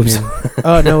 That's what we Oops. need.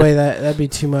 Oh no way, that'd be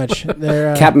too much.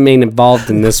 They're Captain ain't involved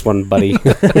in this one, buddy.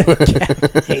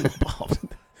 ain't involved.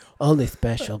 Only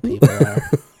special people are.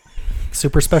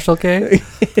 Super Special K?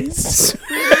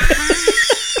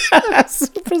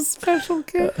 Super Special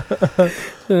K.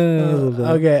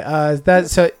 Okay, I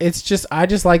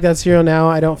just like that cereal now.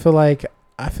 I feel like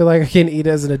I can eat it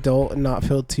as an adult and not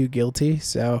feel too guilty.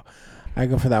 So I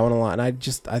go for that one a lot, and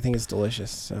I think it's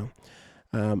delicious. So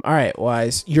All right,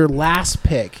 Wise. Your last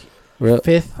pick. Real-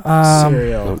 Fifth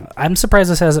cereal. I'm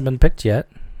surprised this hasn't been picked yet,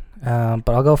 but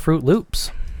I'll go Fruit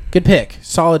Loops. Good pick.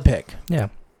 Solid pick. Yeah.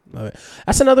 Love it.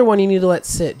 That's another one you need to let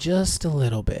sit just a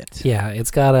little bit. Yeah,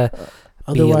 it's got to be a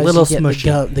Otherwise, little you get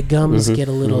smushy. the gums Mhm, get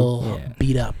a little Yeah.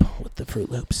 beat up with the Fruit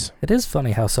Loops. It is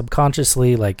funny how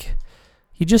subconsciously, like,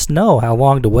 you just know how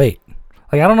long to wait.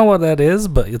 Like, I don't know what that is,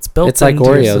 but it's built It's like into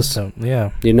your Oreos. system.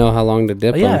 Yeah. You know how long to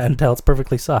dip Yeah, them. until it's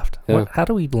perfectly soft. Yeah. How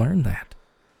do we learn that?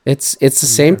 It's the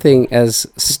same thing as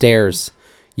stairs.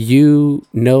 You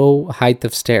know height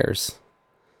of stairs.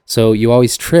 So you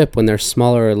always trip when they're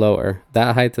smaller or lower.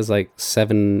 That height is like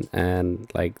 7 and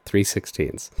like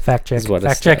 3/16. Fact check. Is what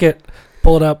Fact it's check it.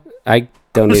 Pull it up. I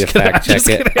don't need to just kidding, fact I'm just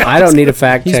check it. kidding, I don't need to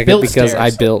fact He's check it built because I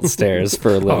stairs. built stairs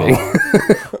for a living.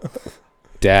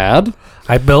 Dad?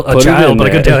 I built a Put it in child, but I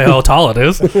there. couldn't tell you how tall it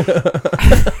is.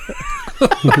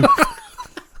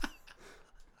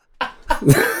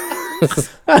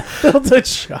 Built a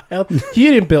child.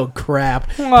 You didn't build crap.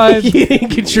 I You didn't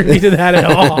contribute to that at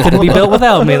all. couldn't be built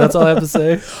without me. That's all I have to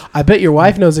say. I bet your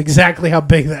wife knows exactly how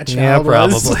big that Yeah, child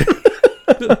was. probably.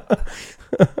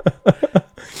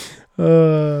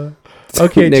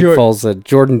 Okay, Nick Jordan. Foles said,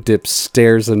 Jordan dips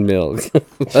stairs in milk.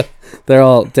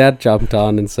 Dad jumped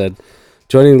on and said,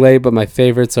 joining late, but my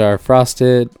favorites are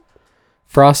Frosties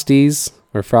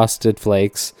or Frosted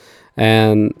Flakes,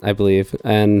 and I believe,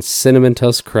 and Cinnamon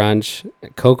Toast Crunch.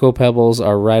 Cocoa Pebbles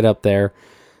are right up there.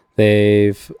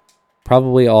 They've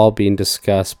probably all been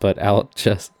discussed, but Out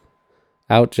just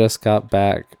got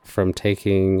back from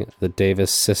taking the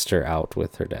Davis sister out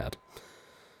with her dad.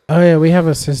 Oh, yeah, we have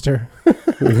a sister.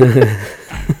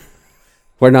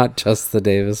 We're not just the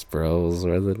Davis bros.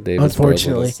 We're the Davis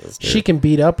Unfortunately, bros. Sister. she can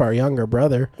beat up our younger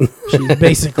brother. She's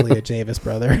basically a Davis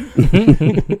brother.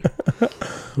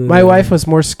 My wife was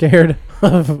more scared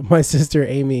of my sister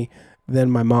Amy than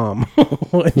my mom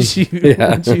when she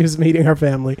was meeting our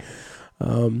family.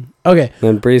 Okay.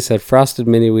 And Bree said Frosted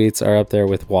Mini Wheats are up there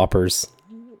with Whoppers.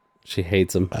 She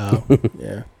hates them. Oh,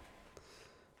 yeah.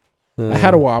 I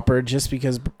had a Whopper just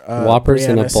because Whoppers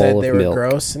in a Brianna said bowl they of were milk.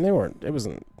 gross, and they weren't. It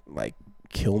wasn't like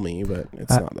kill me, but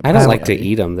it's not. The I best don't like to candy.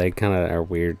 eat them. They kind of are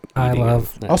weird. I eating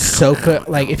love- them. I'll soak it.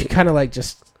 Like if you kind of like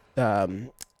just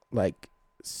like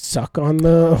suck on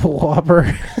the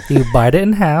Whopper. You bite it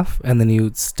in half, and then you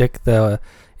stick the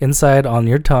inside on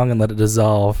your tongue and let it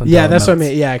dissolve. until Yeah, it that's what I melts.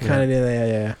 mean. Yeah, I kind of did that.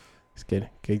 Yeah. It's good.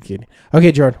 Good.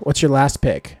 Okay, Jordan, what's your last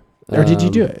pick? Or did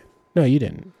you do it? No, you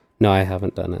didn't. No, I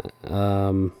haven't done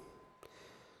it.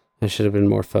 I should have been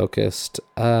more focused.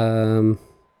 I'm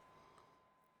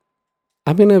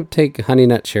gonna take Honey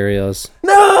Nut Cheerios.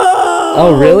 No.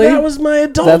 Oh, really? That was my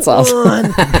adult That's awesome.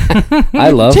 one. I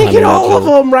love Honey Taking Nut all of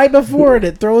Cheerios. them right before it.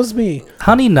 It throws me.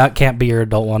 Honey Nut can't be your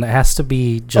adult one. It has to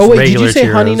be just Oh wait, did regular you say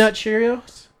Cheerios. Honey Nut Cheerios?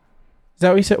 Is that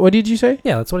what you said? What did you say?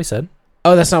 Yeah, that's what he said.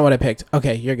 Oh, that's not what I picked.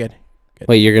 Okay, you're good.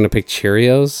 Wait, you're gonna pick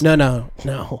Cheerios? No.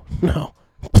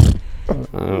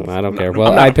 I don't care. Well,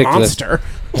 I'm not I a picked monster.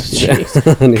 Jeez.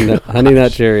 the Honey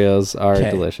Nut Cheerios are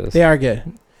Okay. delicious. They are good.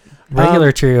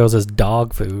 Regular Cheerios is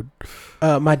dog food.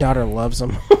 My daughter loves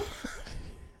them.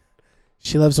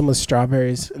 She loves them with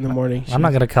strawberries in the morning. I'm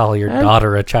not gonna call your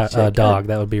daughter a dog.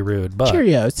 That would be rude. But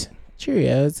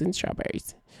Cheerios and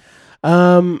strawberries.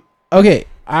 Okay,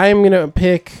 I'm gonna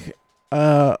pick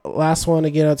last one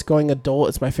again. It's going adult.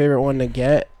 It's my favorite one to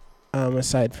get.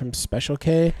 Aside from Special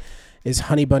K, is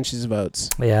Honey Bunches of Oats.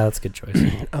 yeah, that's a good choice.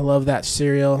 I love that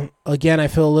cereal. Again, I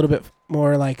feel a little bit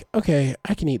more like, okay,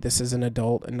 I can eat this as an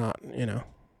adult and not,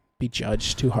 be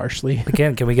judged too harshly.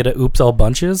 Again, can we get a Oops All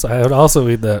Bunches? I would also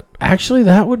eat that. Actually,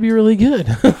 that would be really good.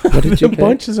 What did you The pick?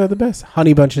 bunches are the best.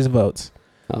 Honey Bunches of Oats.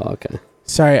 Oh, okay.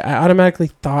 Sorry, I automatically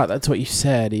thought that's what you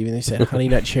said, even though you said Honey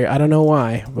Nut Cheerios. I don't know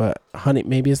why, but honey,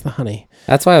 maybe it's the honey.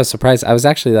 That's why I was surprised. I was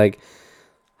actually like,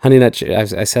 Honey Nut.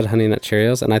 I said Honey Nut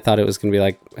Cheerios, and I thought it was gonna be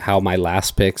like how my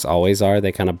last picks always are.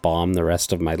 They kind of bomb the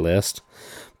rest of my list,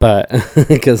 but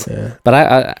because Yeah. but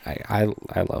I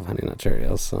love Honey Nut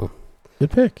Cheerios. So Good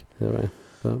pick. anyway,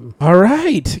 All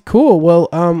right, cool. Well,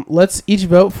 let's each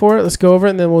vote for it. Let's go over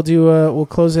it, and then we'll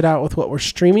close it out with what we're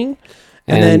streaming.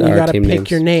 And then you our got to team pick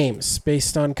names. your names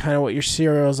based on kind of what your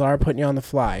cereals are, putting you on the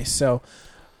fly. So,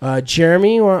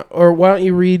 Jeremy, why don't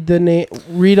you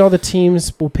read all the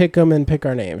teams? We'll pick them and pick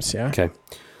our names. Yeah. Okay.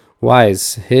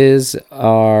 Wise. His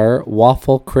are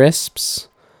Waffle Crisps,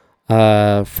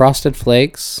 Frosted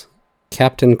Flakes,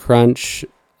 Captain Crunch,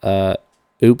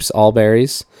 Oops All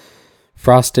Berries,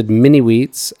 Frosted Mini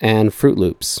Wheats, and Fruit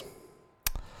Loops.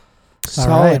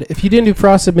 Solid. right. If you didn't do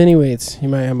Frosted Mini Wheats, you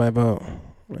might have my vote.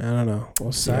 I don't know.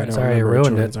 We'll see. I don't Sorry, I remember what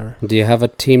ruined Jordan's it. are. Do you have a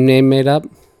team name made up?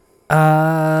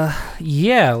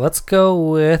 Yeah, let's go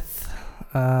with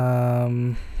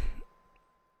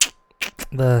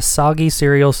the soggy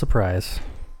cereal surprise.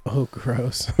 Oh,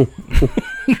 gross.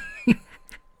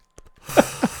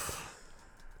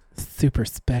 Super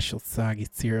special soggy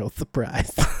cereal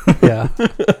surprise. Yeah,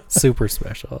 super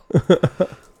special.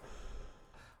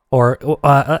 Or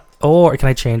can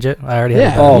I change it? I already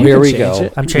have. Oh, you here can we change go.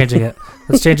 it. I'm changing it.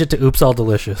 Let's change it to Oops All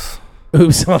Delicious.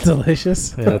 Oops, all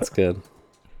delicious. Yeah, that's good.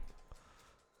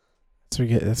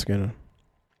 That's a good one.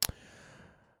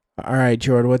 All right,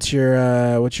 Jordan, what's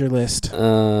your list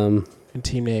and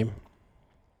team name?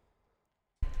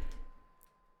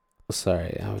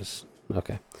 Sorry, I was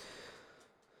okay.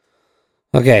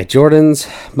 Okay,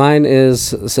 mine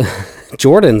is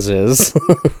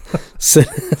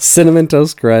Cinnamon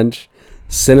Toast Crunch,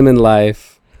 Cinnamon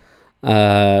Life,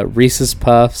 Reese's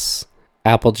Puffs,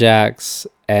 Apple Jacks,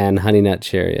 and Honey Nut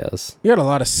Cheerios. You got a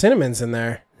lot of cinnamons in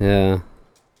there. Yeah.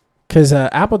 Because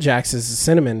Apple Jacks is a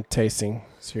cinnamon tasting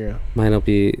cereal. Mine'll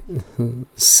be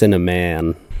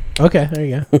Cinnamon. Okay, there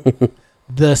you go.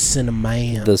 The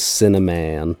Cinnamon. The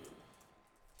Cinnamon.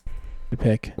 Good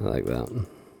pick. I like that.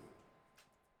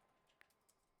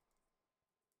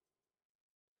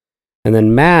 And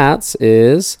then Matt's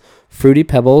is Fruity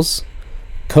Pebbles,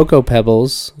 Cocoa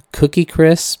Pebbles, Cookie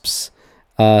Crisps,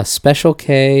 Special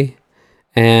K,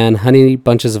 and Honey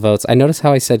Bunches of Oats. I noticed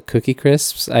how I said Cookie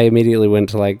Crisps. I immediately went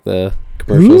to like the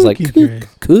commercials,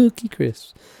 Cookie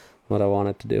Crisps. What I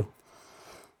wanted to do.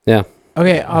 Yeah.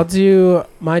 Okay, I'll do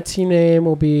my team name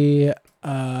will be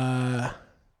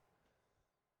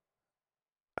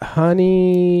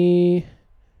Honey.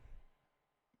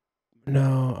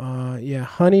 No,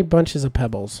 Honey Bunches of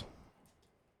Pebbles.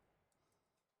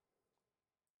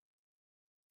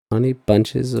 Honey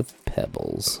Bunches of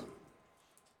Pebbles.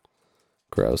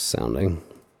 Gross sounding.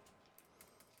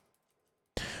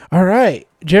 All right,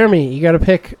 Jeremy, you got to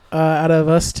pick out of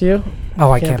us two.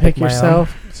 Oh, I can't pick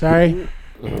yourself. Sorry.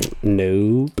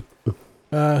 Nope.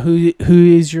 Who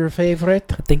is your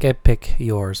favorite? I think I pick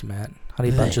yours, Matt.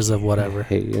 Honey Bunches of I whatever.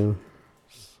 hate you.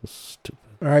 So stupid.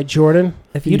 All right, Jordan.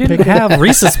 If you didn't have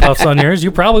Reese's Puffs on yours, you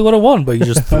probably would have won, but you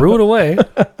just threw it away.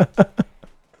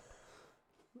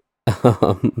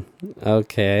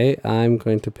 Okay, I'm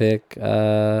going to pick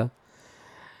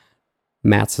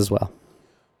Matt's as well.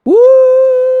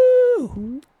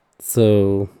 Woo!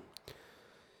 So,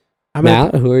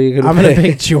 Matt, who are you going to pick? I'm going to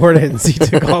pick Jordan's. He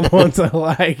took all the ones I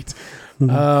liked.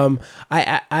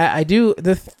 I do.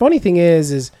 The funny thing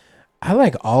is I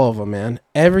like all of them, man.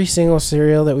 Every single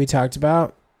cereal that we talked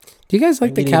about. Do you guys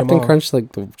like the Captain Crunch,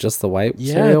 like just the white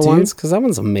cereal ones? Because that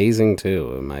one's amazing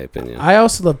too, in my opinion. I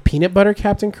also love peanut butter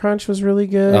Captain Crunch was really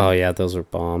good. Oh yeah, those are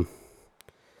bomb.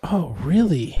 Oh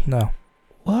really? No.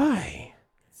 Why?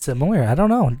 Similar. I don't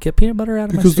know. Get peanut butter out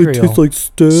of my cereal. Because they taste like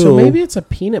stale. So maybe it's a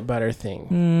peanut butter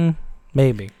thing.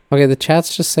 Maybe. Okay, the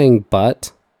chat's just saying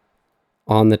 "but"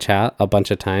 on the chat a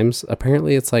bunch of times.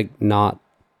 Apparently, it's like not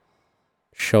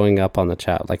showing up on the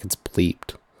chat, like it's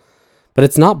bleeped. But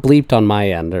it's not bleeped on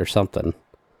my end or something.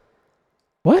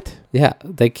 What? Yeah,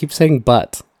 they keep saying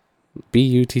 "but,"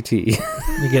 B-U-T-T.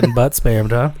 You're getting butt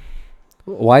spammed, huh?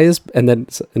 Why is, and then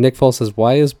Nick Foles says,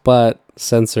 "Why is "but"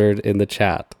 censored in the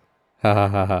chat?" Ha ha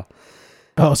ha ha.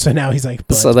 Oh, so now he's like,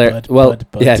 so there.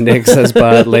 Yeah, Nick says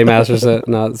 "but." Laymaster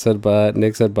said "but."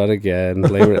 Nick said "but" again.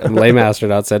 Laymaster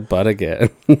not said "but" again.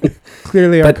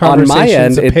 Clearly, our but on my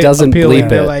end, it doesn't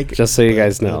bleep it. Like, just so you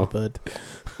guys know.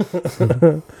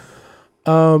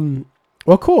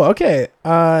 Well, cool. Okay.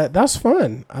 That was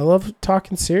fun. I love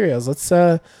talking cereals.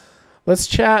 Let's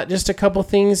chat just a couple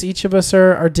things each of us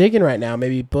are digging right now.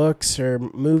 Maybe books or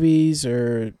movies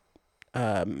or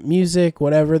music,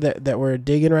 whatever that we're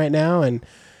digging right now. And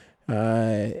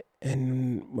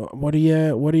what are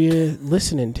you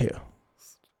listening to?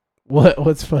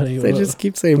 What's funny? They just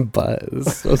keep saying "but."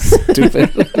 It's so stupid.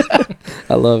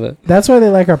 I love it. That's why they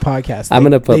like our podcast. I'm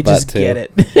gonna put "but" just too. Get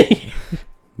it.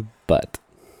 But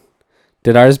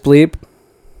did ours bleep?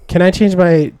 Can I change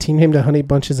my team name to Honey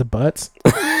Bunches of Butts?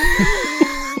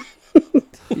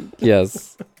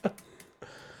 Yes.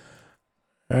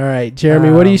 All right,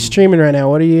 Jeremy, what are you streaming right now?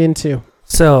 What are you into?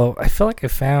 So I feel like I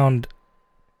found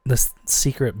this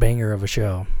secret banger of a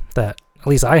show that at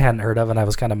least I hadn't heard of, and I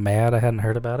was kind of mad I hadn't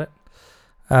heard about it.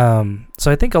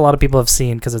 So I think a lot of people have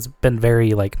seen, because it's been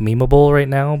very like memeable right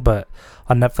now, but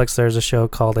on Netflix there's a show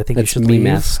called I Think You Should Leave.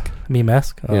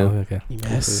 Meme-esque? Oh, yeah. Okay.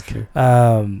 Meme-esque.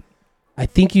 I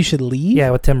Think You Should Leave?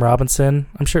 Yeah, with Tim Robinson.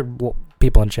 I'm sure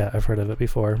people in chat have heard of it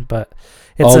before, but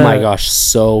it's my gosh,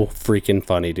 so freaking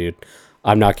funny, dude.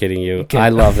 I'm not kidding you. Okay. I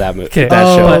love that movie. Okay.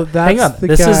 That show. That's hang on. the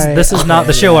This guy. is not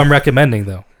the show I'm recommending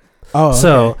though. Oh,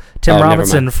 So okay. Tim never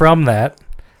Robinson mind. from that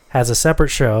has a separate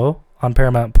show on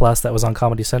Paramount Plus that was on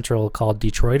Comedy Central called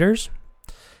Detroiters,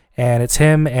 and it's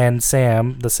him and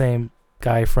Sam, the same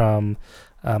guy from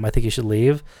I Think You Should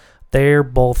Leave. They're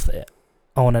both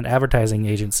own an advertising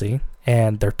agency,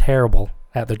 and they're terrible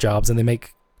at their jobs, and they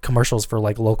make commercials for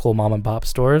like local mom and pop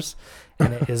stores,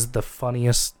 and it is the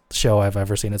funniest show I've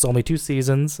ever seen. It's only 2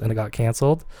 seasons, and it got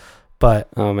canceled. But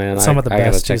Oh man, some of the I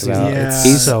gotta best check it 2 out. seasons. Yeah. It's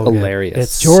He's so good. hilarious.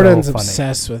 It's Jordan's so funny.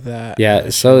 obsessed with that. Yeah,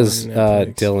 that so show is on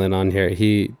Netflix. Dylan on here.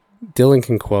 Dylan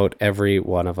can quote every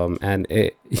one of them, and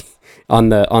it on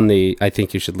the I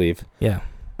Think You Should Leave. Yeah.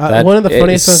 That One of the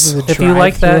funniest is- ones is the If you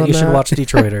like drive-thru that, on you should watch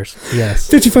Detroiters. Yes.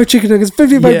 55 chicken nuggets,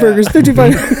 55 Yeah. burgers,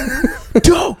 55.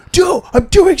 Joe, I'm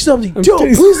doing something. Joe,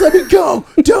 doing- please let me go.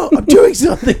 Joe, I'm doing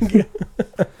something.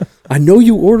 I know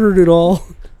you ordered it all.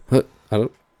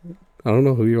 I don't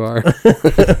know who you are.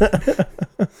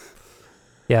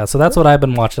 Yeah, so that's what I've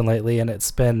been watching lately, and it's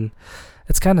kind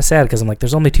of sad because I'm like,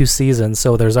 there's only 2 seasons,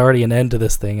 so there's already an end to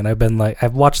this thing, and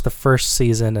I've watched the first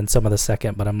season and some of the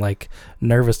second, but I'm like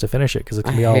nervous to finish it because it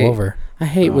can be all over. I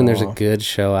hate when there's a Aw. good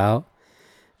show out,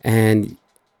 and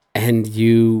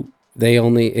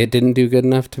it didn't do good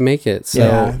enough to make it. So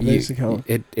Yeah, basically.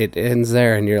 it ends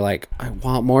there, and you're like, I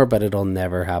want more, but it'll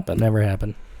never happen. Never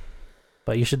happened.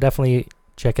 But you should definitely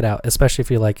check it out, especially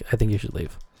if you like I Think You Should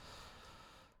Leave.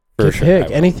 For Good sure, pick. I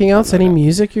will. Anything else? No Any doubt.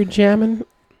 music you're jamming?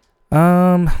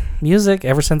 Music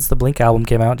ever since the Blink album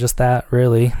came out, just that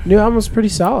really. New album's pretty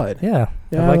solid. Yeah,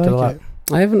 Yeah, I liked it a lot.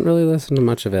 I haven't really listened to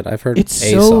much of it. I've heard It's a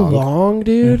so song. long,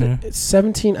 dude. Mhm. It's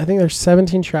 17. I think there's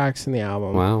 17 tracks in the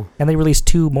album. Wow. And they released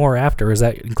 2 more after. Is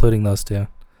that including those 2?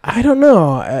 I don't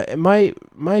know. It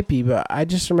might be, but I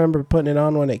just remember putting it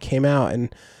on when it came out,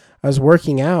 and I was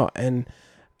working out,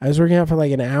 for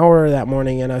like an hour that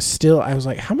morning, and I was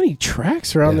like, how many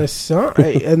tracks are on Yeah. this song?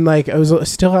 And like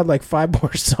still had like 5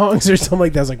 more songs or something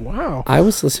like that. I was like, wow. I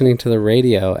was listening to the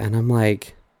radio, and I'm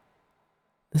like,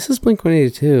 this is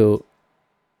Blink-182.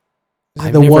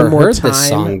 I've The never One More heard Time. this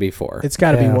song before. It's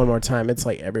got to Yeah. be One More Time. It's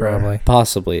like everywhere. Probably.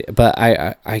 Possibly, but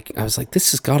I was like,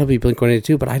 this has got to be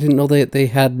Blink-182, but I didn't know they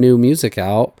had new music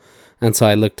out, and so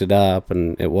I looked it up,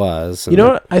 and it was. You know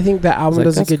what I think the album like,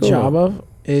 does a that's good cool. job of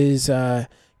is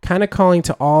kind of calling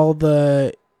to all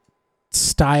the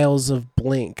styles of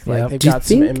Blink. Like Yep. they've Do you got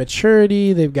some think-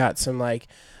 immaturity, they've got some like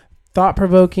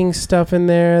thought-provoking stuff in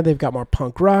there, they've got more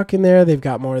punk rock in there, they've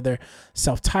got more of their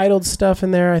self-titled stuff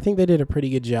in there. I think they did a pretty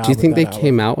good job. Do you with think that they album.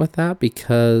 came out with that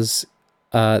because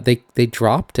they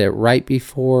dropped it right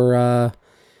before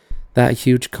that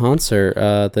huge concert,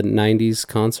 the '90s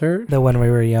concert? The When We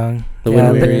Were Young. The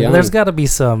When We Were Young. There's got to be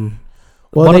some.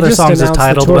 Well, one they of their just songs is announced the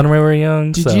titled tour- When We Were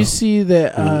Young. Did so. you see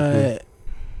that? Mhm.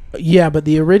 Yeah, but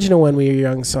the original When We Were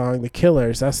Young song, The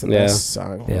Killers, that's the Yeah. best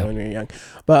song. Yeah. When We Were Young.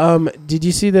 But did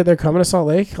you see that they're coming to Salt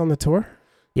Lake on the tour?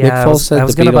 Yeah, Nick I Foles was said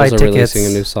the gonna buy Beatles are tickets. releasing a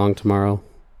new song tomorrow.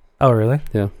 Oh, really?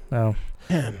 Yeah. Oh.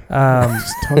 Man, Um,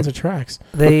 tons of tracks.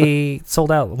 they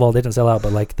sold out. Well, they didn't sell out,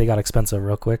 but like they got expensive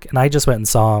real quick. And I just went and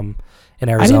saw them in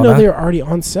I Arizona. didn't know they were already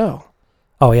on sale.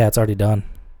 Oh yeah, it's already done.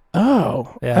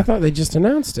 Oh, Yeah. I thought they just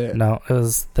announced it. No, it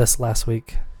was this last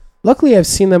week. Luckily, I've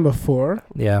seen them before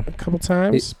Yeah. a couple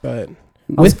times, but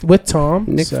Nick with Tom.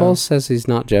 Foles so, says he's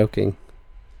not joking.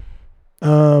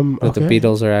 That okay. the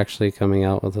Beatles are actually coming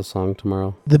out with a song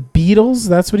tomorrow. The Beatles.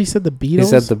 That's what he said. The Beatles. He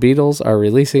said the Beatles are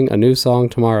releasing a new song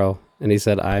tomorrow, and he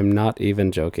said, "I'm not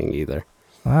even joking either."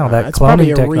 Wow, that it's probably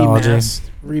cloning a technology.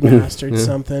 remastered Yeah.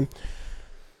 something.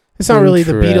 It's not really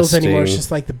the Beatles anymore. It's Interesting.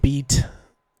 just like the beat.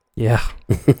 Yeah.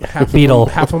 Half Beatle.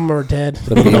 Half of them are dead.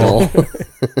 The Beatle.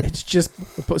 It's just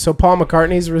so Paul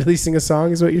McCartney's releasing a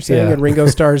song, is what you're saying, Yeah. and Ringo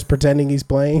Starr's pretending he's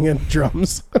playing and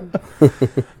drums.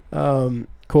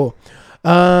 Cool.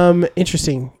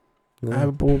 Interesting. I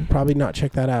will probably not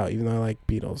check that out, even though I like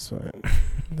Beatles. But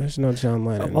there's no John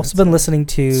Lennon. I've also been listening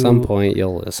to At some point,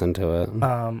 you'll listen to it.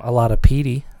 a lot of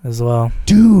Petey as well.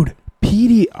 Dude,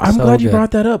 Petey. I'm So glad you good.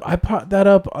 brought that up. I brought that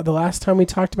up the last time we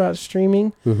talked about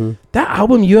streaming. Mm-hmm. That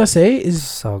album USA is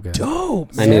So good. dope,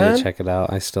 I man. need to check it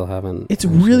out. I still haven't. It's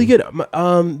really good.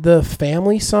 The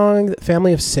Family song,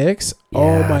 Family of Six. Oh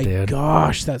Yeah, my dude.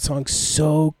 gosh, that song's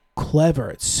so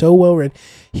clever. It's so well written.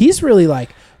 He's really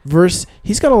like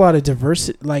he's got a lot of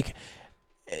diversity. Like,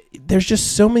 there's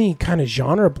just so many kind of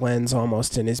genre blends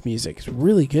almost in his music. It's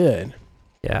really good.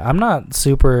 Yeah, I'm not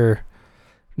super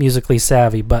musically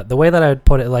savvy, but the way that I would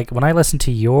put it, like when I listen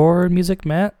to your music,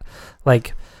 Matt,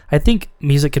 like I think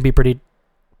music can be pretty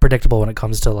predictable when it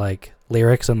comes to like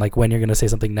lyrics and like when you're gonna say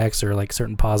something next or like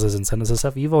certain pauses and sentences and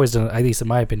stuff. You've always done, at least in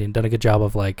my opinion, done a good job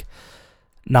of like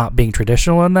not being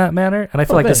traditional in that manner. And I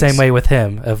feel like thanks. the same way with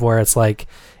him, of where it's like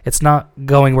it's not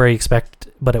going where you expect,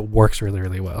 but it works really,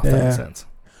 really well. If that makes sense.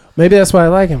 Maybe that's why I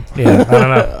like him. Yeah, I don't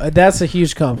know. That's a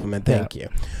huge compliment. Thank you.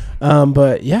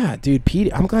 But yeah, dude,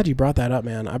 Pete, I'm glad you brought that up,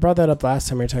 man. I brought that up last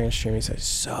time we were talking streaming. He said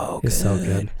so good. It's so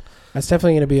good. That's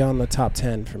definitely going to be on the top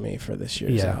 10 for me for this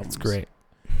year's albums. It's great.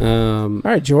 All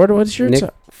right, Jordan, what's your Nick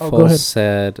go Foles ahead.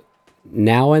 said,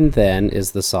 "Now and Then"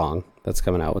 is the song that's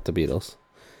coming out with the Beatles.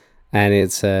 And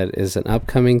it said, is an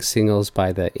upcoming singles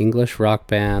by the English rock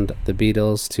band The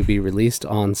Beatles to be released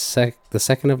on the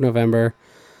 2nd of November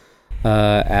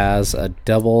as a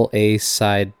double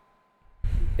A-side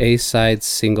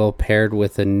single paired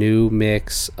with a new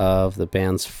mix of the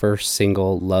band's first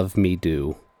single, Love Me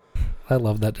Do. I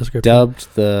love that description.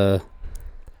 Dubbed the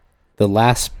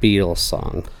last Beatles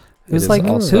song. It was like,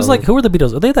 who are the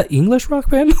Beatles? Are they that English rock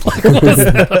band? Like, what is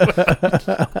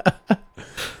that?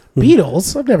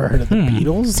 Beatles? I've never heard of the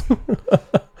Beatles.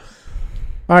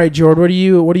 All right, Jord, what are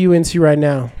you into right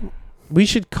now? We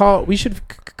should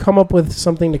come up with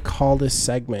something to call this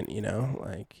segment,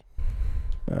 like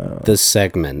the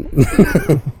segment.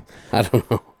 I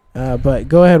don't know. But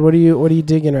go ahead. What are you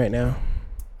digging right now?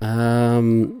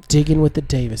 Digging with the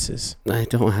Davises. I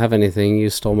don't have anything. You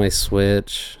stole my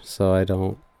Switch, so I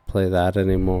don't play that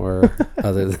anymore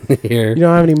other than here. You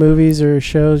don't have any movies or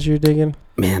shows you're digging?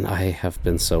 Man, I have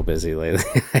been so busy lately.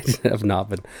 I have not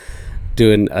been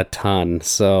doing a ton.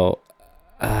 So,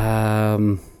 what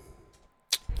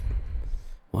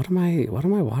am I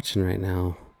watching right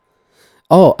now?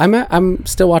 Oh, I'm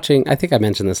still watching. I think I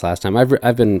mentioned this last time.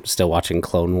 I've been still watching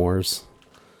Clone Wars.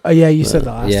 Oh yeah, you said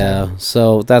that last time. Yeah,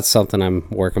 so that's something I'm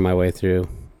working my way through.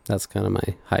 That's kind of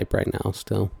my hype right now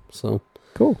still. So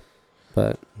cool.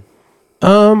 But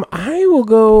I will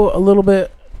go a little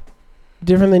bit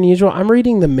different than usual. I'm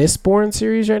reading the Mistborn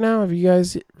series right now. Have you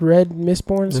guys read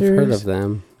Mistborn series? I've heard of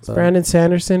them. It's Brandon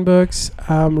Sanderson books.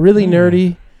 Really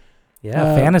nerdy.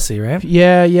 Yeah, fantasy, right?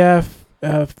 Yeah.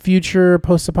 Future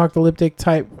post-apocalyptic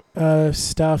type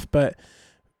stuff, but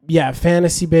yeah,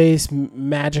 fantasy-based,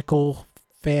 magical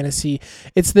fantasy.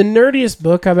 It's the nerdiest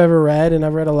book I've ever read, and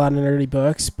I've read a lot of nerdy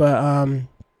books, but I'm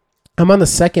on the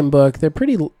second book. They're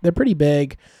pretty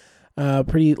big,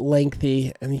 pretty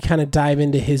lengthy, and you kind of dive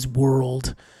into his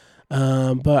world.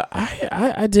 But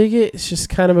I dig it. It's just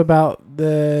kind of about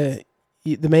the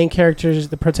main characters.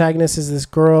 The protagonist is this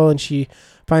girl, and she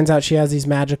finds out she has these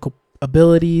magical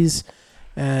abilities,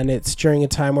 and it's during a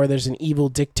time where there's an evil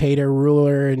dictator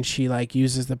ruler, and she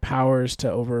uses the powers to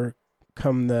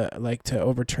overturn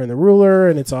the ruler,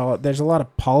 and there's a lot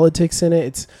of politics in it.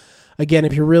 It's, again,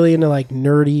 if you're really into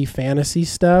nerdy fantasy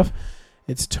stuff,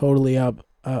 it's totally up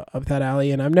that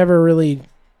alley, and I've never really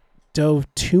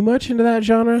dove too much into that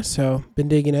genre, so been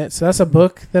digging it. So that's a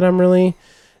book that I'm really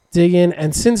digging.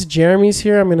 And since Jeremy's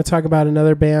here, I'm going to talk about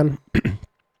another band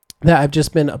that I've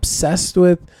just been obsessed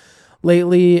with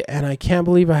lately, and I can't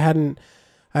believe I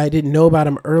didn't know about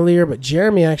him earlier, but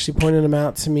Jeremy actually pointed him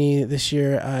out to me this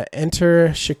year.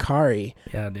 Enter Shikari.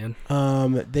 Yeah, dude.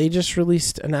 They just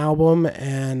released an album,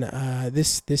 and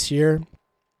this year,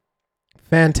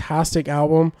 fantastic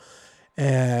album.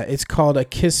 It's called A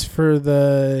Kiss for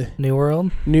the New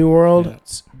World. Yeah.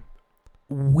 It's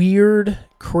weird,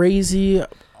 crazy,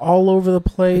 all over the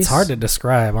place. It's hard to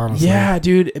describe, honestly. Yeah,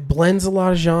 dude. It blends a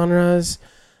lot of genres.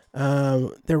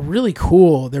 They're really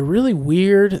cool. They're really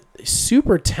weird.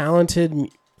 Super talented.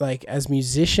 As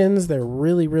musicians, they're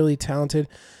really, really talented.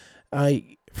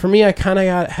 For me, I kind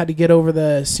of had to get over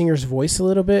the singer's voice a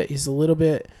little bit. He's a little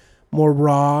bit more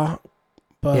raw,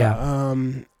 but yeah.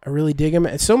 I really dig him.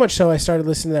 So much so I started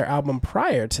listening to their album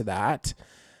prior to that.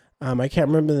 I can't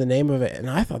remember the name of it, and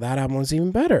I thought that album was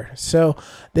even better. So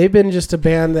they've been just a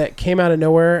band that came out of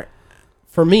nowhere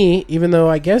for me, even though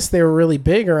I guess they were really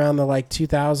big around the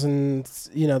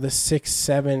 2000s, the 6,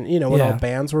 7, when all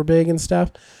bands were big and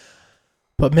stuff.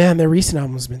 But man, their recent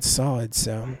album has been solid.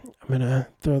 So I'm going to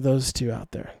throw those two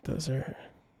out there. Those are,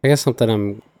 I guess, something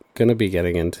I'm going to be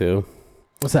getting into.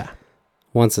 What's that?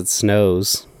 Once it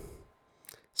snows,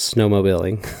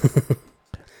 snowmobiling.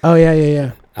 Oh,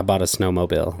 yeah. I bought a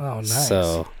snowmobile. Oh, nice.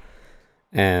 So,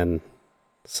 and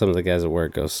some of the guys at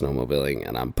work go snowmobiling,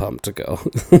 and I'm pumped to go.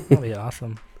 That'll be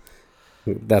awesome.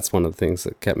 That's one of the things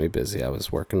that kept me busy. I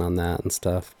was working on that and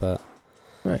stuff, but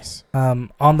nice.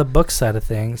 On the book side of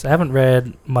things, I haven't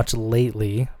read much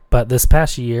lately, but this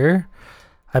past year,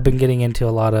 I've been getting into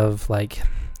a lot of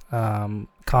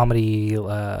comedy,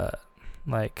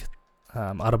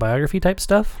 autobiography type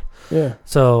stuff. Yeah.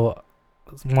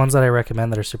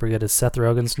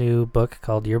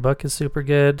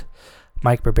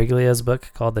 Mike Birbiglia's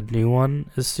book called The New One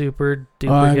is super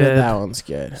duper I bet good. that one's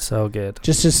good. So good.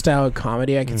 Just his style of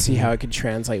comedy, I can see how it could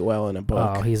translate well in a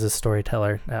book. Oh, he's a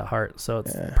storyteller at heart, so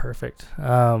it's Yeah. perfect.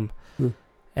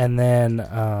 And then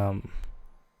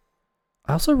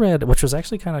I also read, which was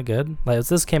actually kind of good. Like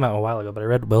this came out a while ago, but I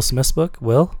read Will Smith's book.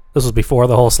 This was before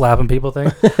the whole slapping people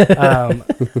thing.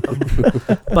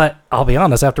 But I'll be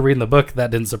honest, after reading the book,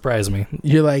 that didn't surprise me.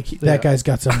 You're like, that guy's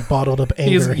got some bottled up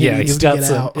anger. He's got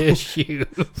some out. issues.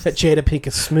 That Jada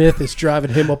Pinkett Smith is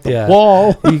driving him up the Yeah.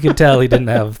 wall. You could tell he didn't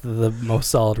have the most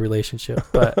solid relationship.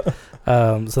 But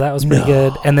so that was pretty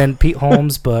good. And then Pete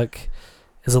Holmes' book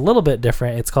is a little bit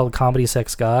different. It's called Comedy,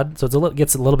 Sex, God. So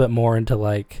gets a little bit more into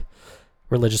like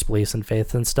religious beliefs and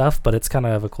faith and stuff, but it's kind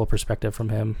of a cool perspective from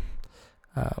him.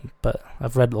 But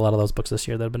I've read a lot of those books this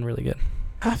year that have been really good.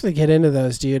 I have to get into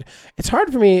those, dude. It's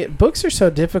hard for me. Books are so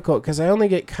difficult because I only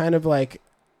get kind of like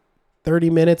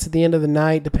 30 minutes at the end of the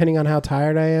night, depending on how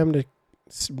tired I am to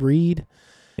read.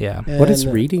 Yeah. And, What is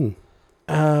reading?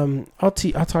 I'll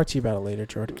talk to you about it later,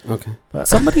 Jordan. Okay. But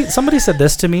Somebody said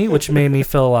this to me, which made me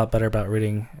feel a lot better about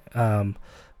reading.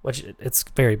 Which it's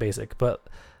very basic, but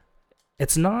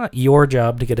it's not your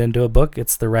job to get into a book.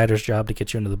 It's the writer's job to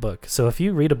get you into the book. So if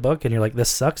you read a book and you're like, this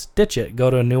sucks, ditch it. Go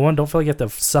to a new one. Don't feel like you have to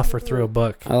suffer through a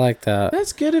book. I like that.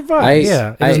 That's good advice.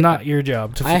 It is not your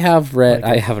job to. I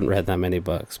haven't read that many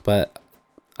books, but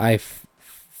I've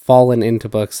fallen into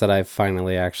books that I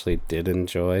finally actually did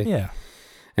enjoy. Yeah.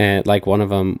 And like one of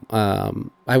them,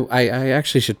 I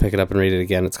actually should pick it up and read it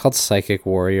again. It's called Psychic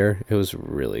Warrior. It was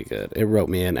really good. It wrote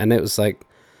me in, and it was like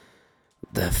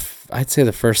I'd say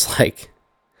the first like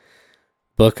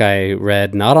book I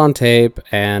read not on tape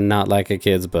and not like a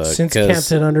kid's book. Since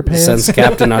Captain Underpants. Since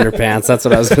Captain Underpants. That's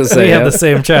what I was going to say. We have the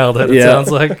same childhood, it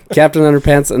sounds like. Captain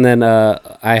Underpants, and then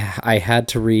I had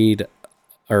to read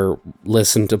or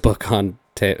listen to book on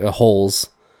Holes.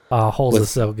 Holes is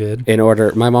so good. In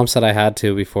order, my mom said I had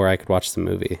to before I could watch the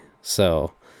movie.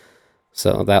 So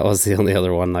that was the only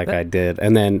other one I did.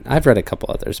 And then I've read a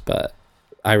couple others, but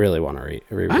I really want to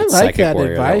read I like Psychic that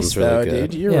Warrior. advice, That though, really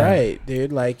good. dude. You're right,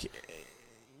 dude. Like,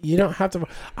 you don't have to.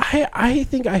 I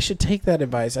think I should take that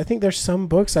advice. I think there's some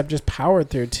books I've just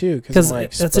powered through too because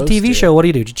like, it's a TV show. What do?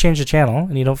 You change the channel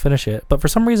and you don't finish it. But for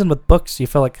some reason with books, you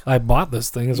feel like I bought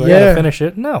this thing, so I gotta finish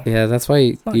it. No. Yeah, that's why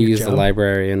you use job. the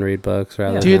library and read books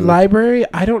rather than... Dude, library,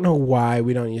 I don't know why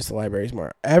we don't use the libraries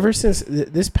more. Ever since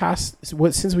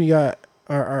since we got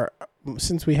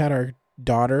since we had our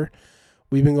daughter,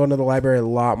 we've been going to the library a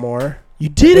lot more. You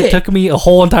did it! It took me a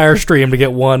whole entire stream to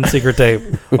get one secret tape.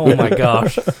 Oh my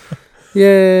gosh.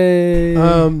 Yay!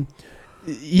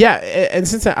 Yeah, and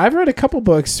since I've read a couple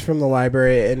books from the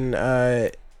library, and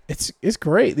it's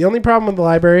great. The only problem with the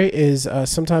library is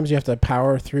sometimes you have to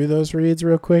power through those reads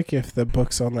real quick if the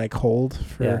book's on like hold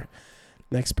for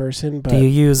next person. But do you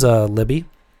use Libby?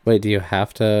 Wait, do you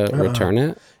have to return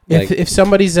it? If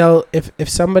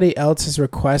somebody else has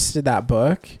requested that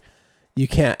book, you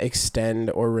can't extend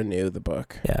or renew the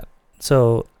book. Yeah.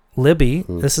 So Libby,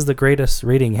 this is the greatest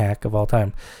reading hack of all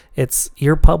time. It's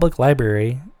your public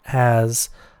library has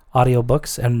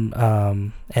audiobooks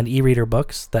and e-reader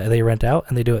books that they rent out,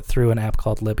 and they do it through an app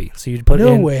called Libby. So you put it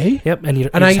in. No way. Yep, and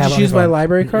I can just use my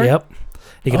library card. Yep.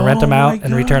 You can rent them out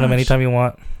and return them anytime you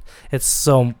want. It's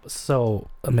so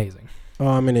amazing. Oh,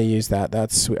 I'm gonna use that.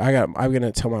 That's sweet. I'm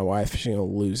gonna tell my wife she's gonna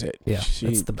lose it. Yeah,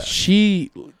 it's the best.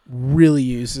 She really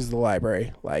uses the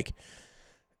library. Like,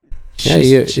 her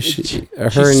and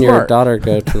smart. your daughter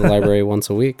go to the library once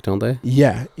a week, don't they?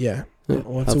 Yeah.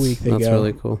 Once a week they go. That's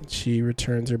really cool. She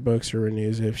returns her books or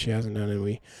renews it if she hasn't done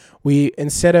it. We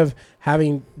instead of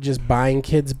having just buying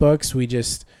kids books, we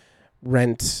just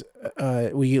rent.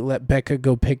 We let Becca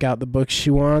go pick out the books she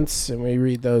wants, and we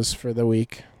read those for the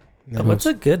week. What's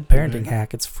a good parenting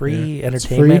hack? It's free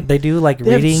entertainment. Free. They do like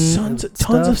they reading tons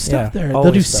of stuff there. They'll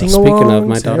always do stuff. sing-alongs. Speaking of,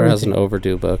 my daughter has everything. an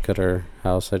overdue book at her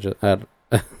house. At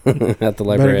the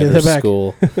library get at her that back.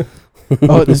 school.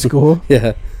 Oh, at the school?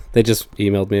 Yeah. They just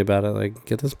emailed me about it. Like,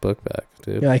 get this book back,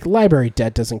 dude. You're like, library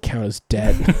debt doesn't count as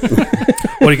debt.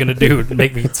 What are you gonna do?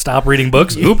 Make me stop reading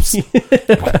books? Oops.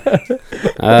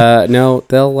 No,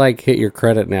 they'll like hit your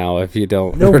credit now if you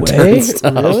don't No return way.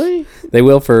 stuff. Really? They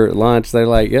will for lunch. They're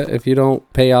like, yeah, if you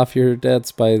don't pay off your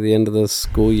debts by the end of the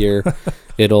school year,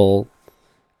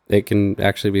 it can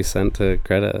actually be sent to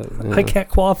credit. Yeah. I can't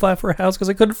qualify for a house because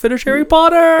I couldn't finish Harry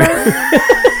Potter.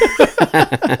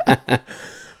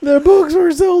 Their books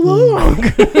were so long,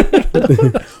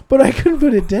 but I couldn't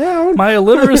put it down. My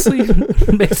illiteracy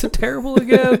makes it terrible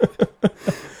again.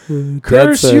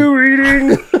 Curse you,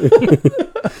 reading.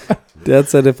 Dad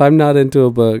said if I'm not into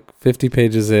a book, 50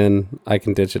 pages in, I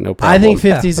can ditch it, no problem. I think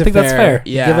 50 is I think that's fair.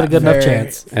 Yeah, Give it a good enough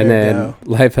chance. And then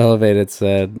Life Elevated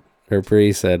said, or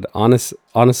Bree said,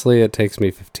 honestly, it takes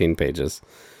me 15 pages.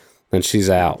 Then she's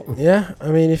out. Yeah,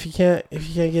 I mean, if you can't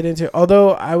get into it.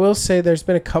 Although I will say there's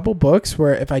been a couple books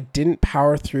where if I didn't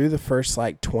power through the first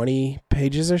like 20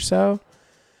 pages or so,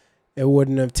 it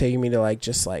wouldn't have taken me to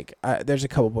there's a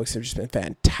couple books that have just been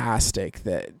fantastic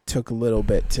that took a little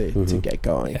bit to get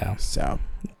going. Yeah. So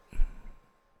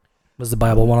was the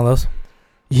Bible one of those?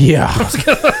 Yeah.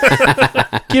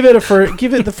 give it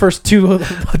the first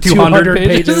 200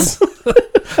 pages.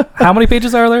 How many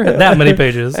pages are there? That many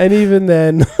pages. And even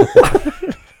then,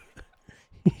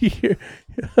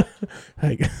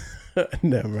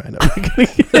 never mind. I'm not gonna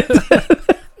get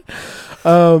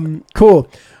that. Cool.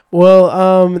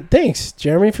 Well, thanks,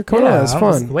 Jeremy, for coming on. It was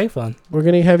fun. Way fun. We're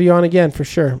gonna have you on again for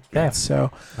sure. Yeah.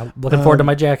 So I'm looking forward to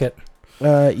my jacket.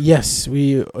 Yes,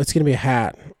 it's gonna be a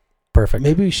hat. Perfect.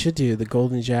 Maybe we should do the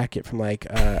golden jacket from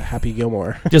Happy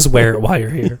Gilmore. Just wear it while you're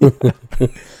here.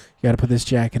 You got to put this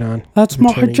jacket on. That's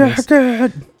my jacket.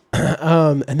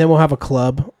 And then we'll have a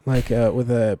club with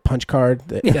a punch card.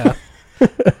 Yeah.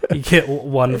 You get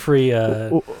one free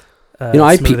I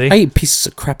eat pieces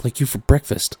of crap like you for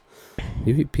breakfast.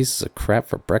 You eat pieces of crap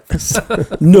for breakfast?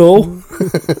 No.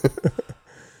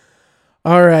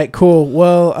 All right, cool.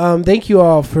 Well, thank you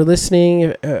all for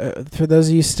listening. For those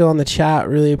of you still on the chat,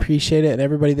 really appreciate it. And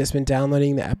everybody that's been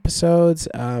downloading the episodes,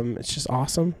 it's just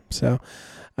awesome. So,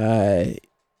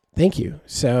 thank you.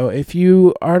 So if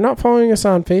you are not following us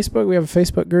on Facebook, we have a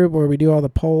Facebook group where we do all the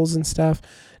polls and stuff.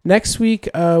 Next week,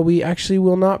 we actually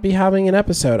will not be having an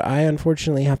episode. I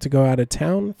unfortunately have to go out of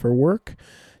town for work.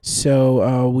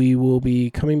 So we will be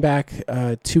coming back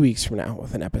 2 weeks from now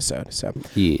with an episode. So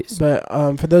yes. But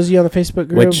for those of you on the Facebook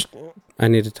group, which I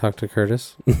need to talk to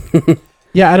Curtis.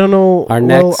 Yeah, I don't know. I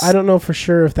don't know for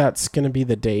sure if that's going to be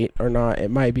the date or not. It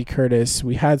might be Curtis.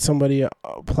 We had somebody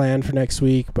planned for next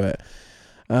week, but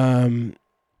so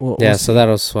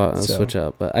that'll switch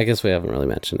up. But I guess we haven't really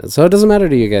mentioned it, so it doesn't matter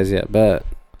to you guys yet. But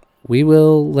we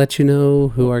will let you know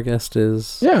who our guest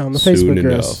is. Yeah, on the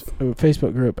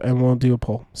Facebook group, and we'll do a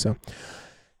poll. So,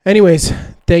 anyways,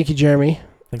 thank you, Jeremy.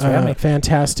 Thanks for having me.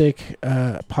 Fantastic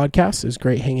podcast. It was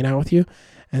great hanging out with you,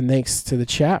 and thanks to the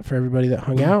chat for everybody that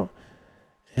hung out.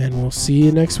 And we'll see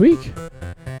you next week.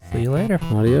 See you later.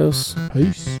 Adios.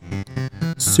 Peace.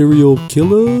 Serial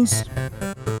killers.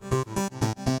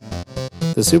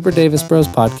 The Super Davis Bros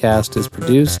podcast is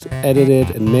produced,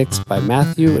 edited, and mixed by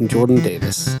Matthew and Jordan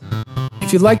Davis.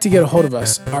 If you'd like to get a hold of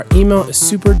us, our email is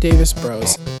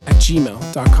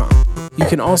superdavisbros@gmail.com. You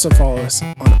can also follow us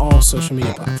on all social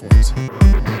media platforms.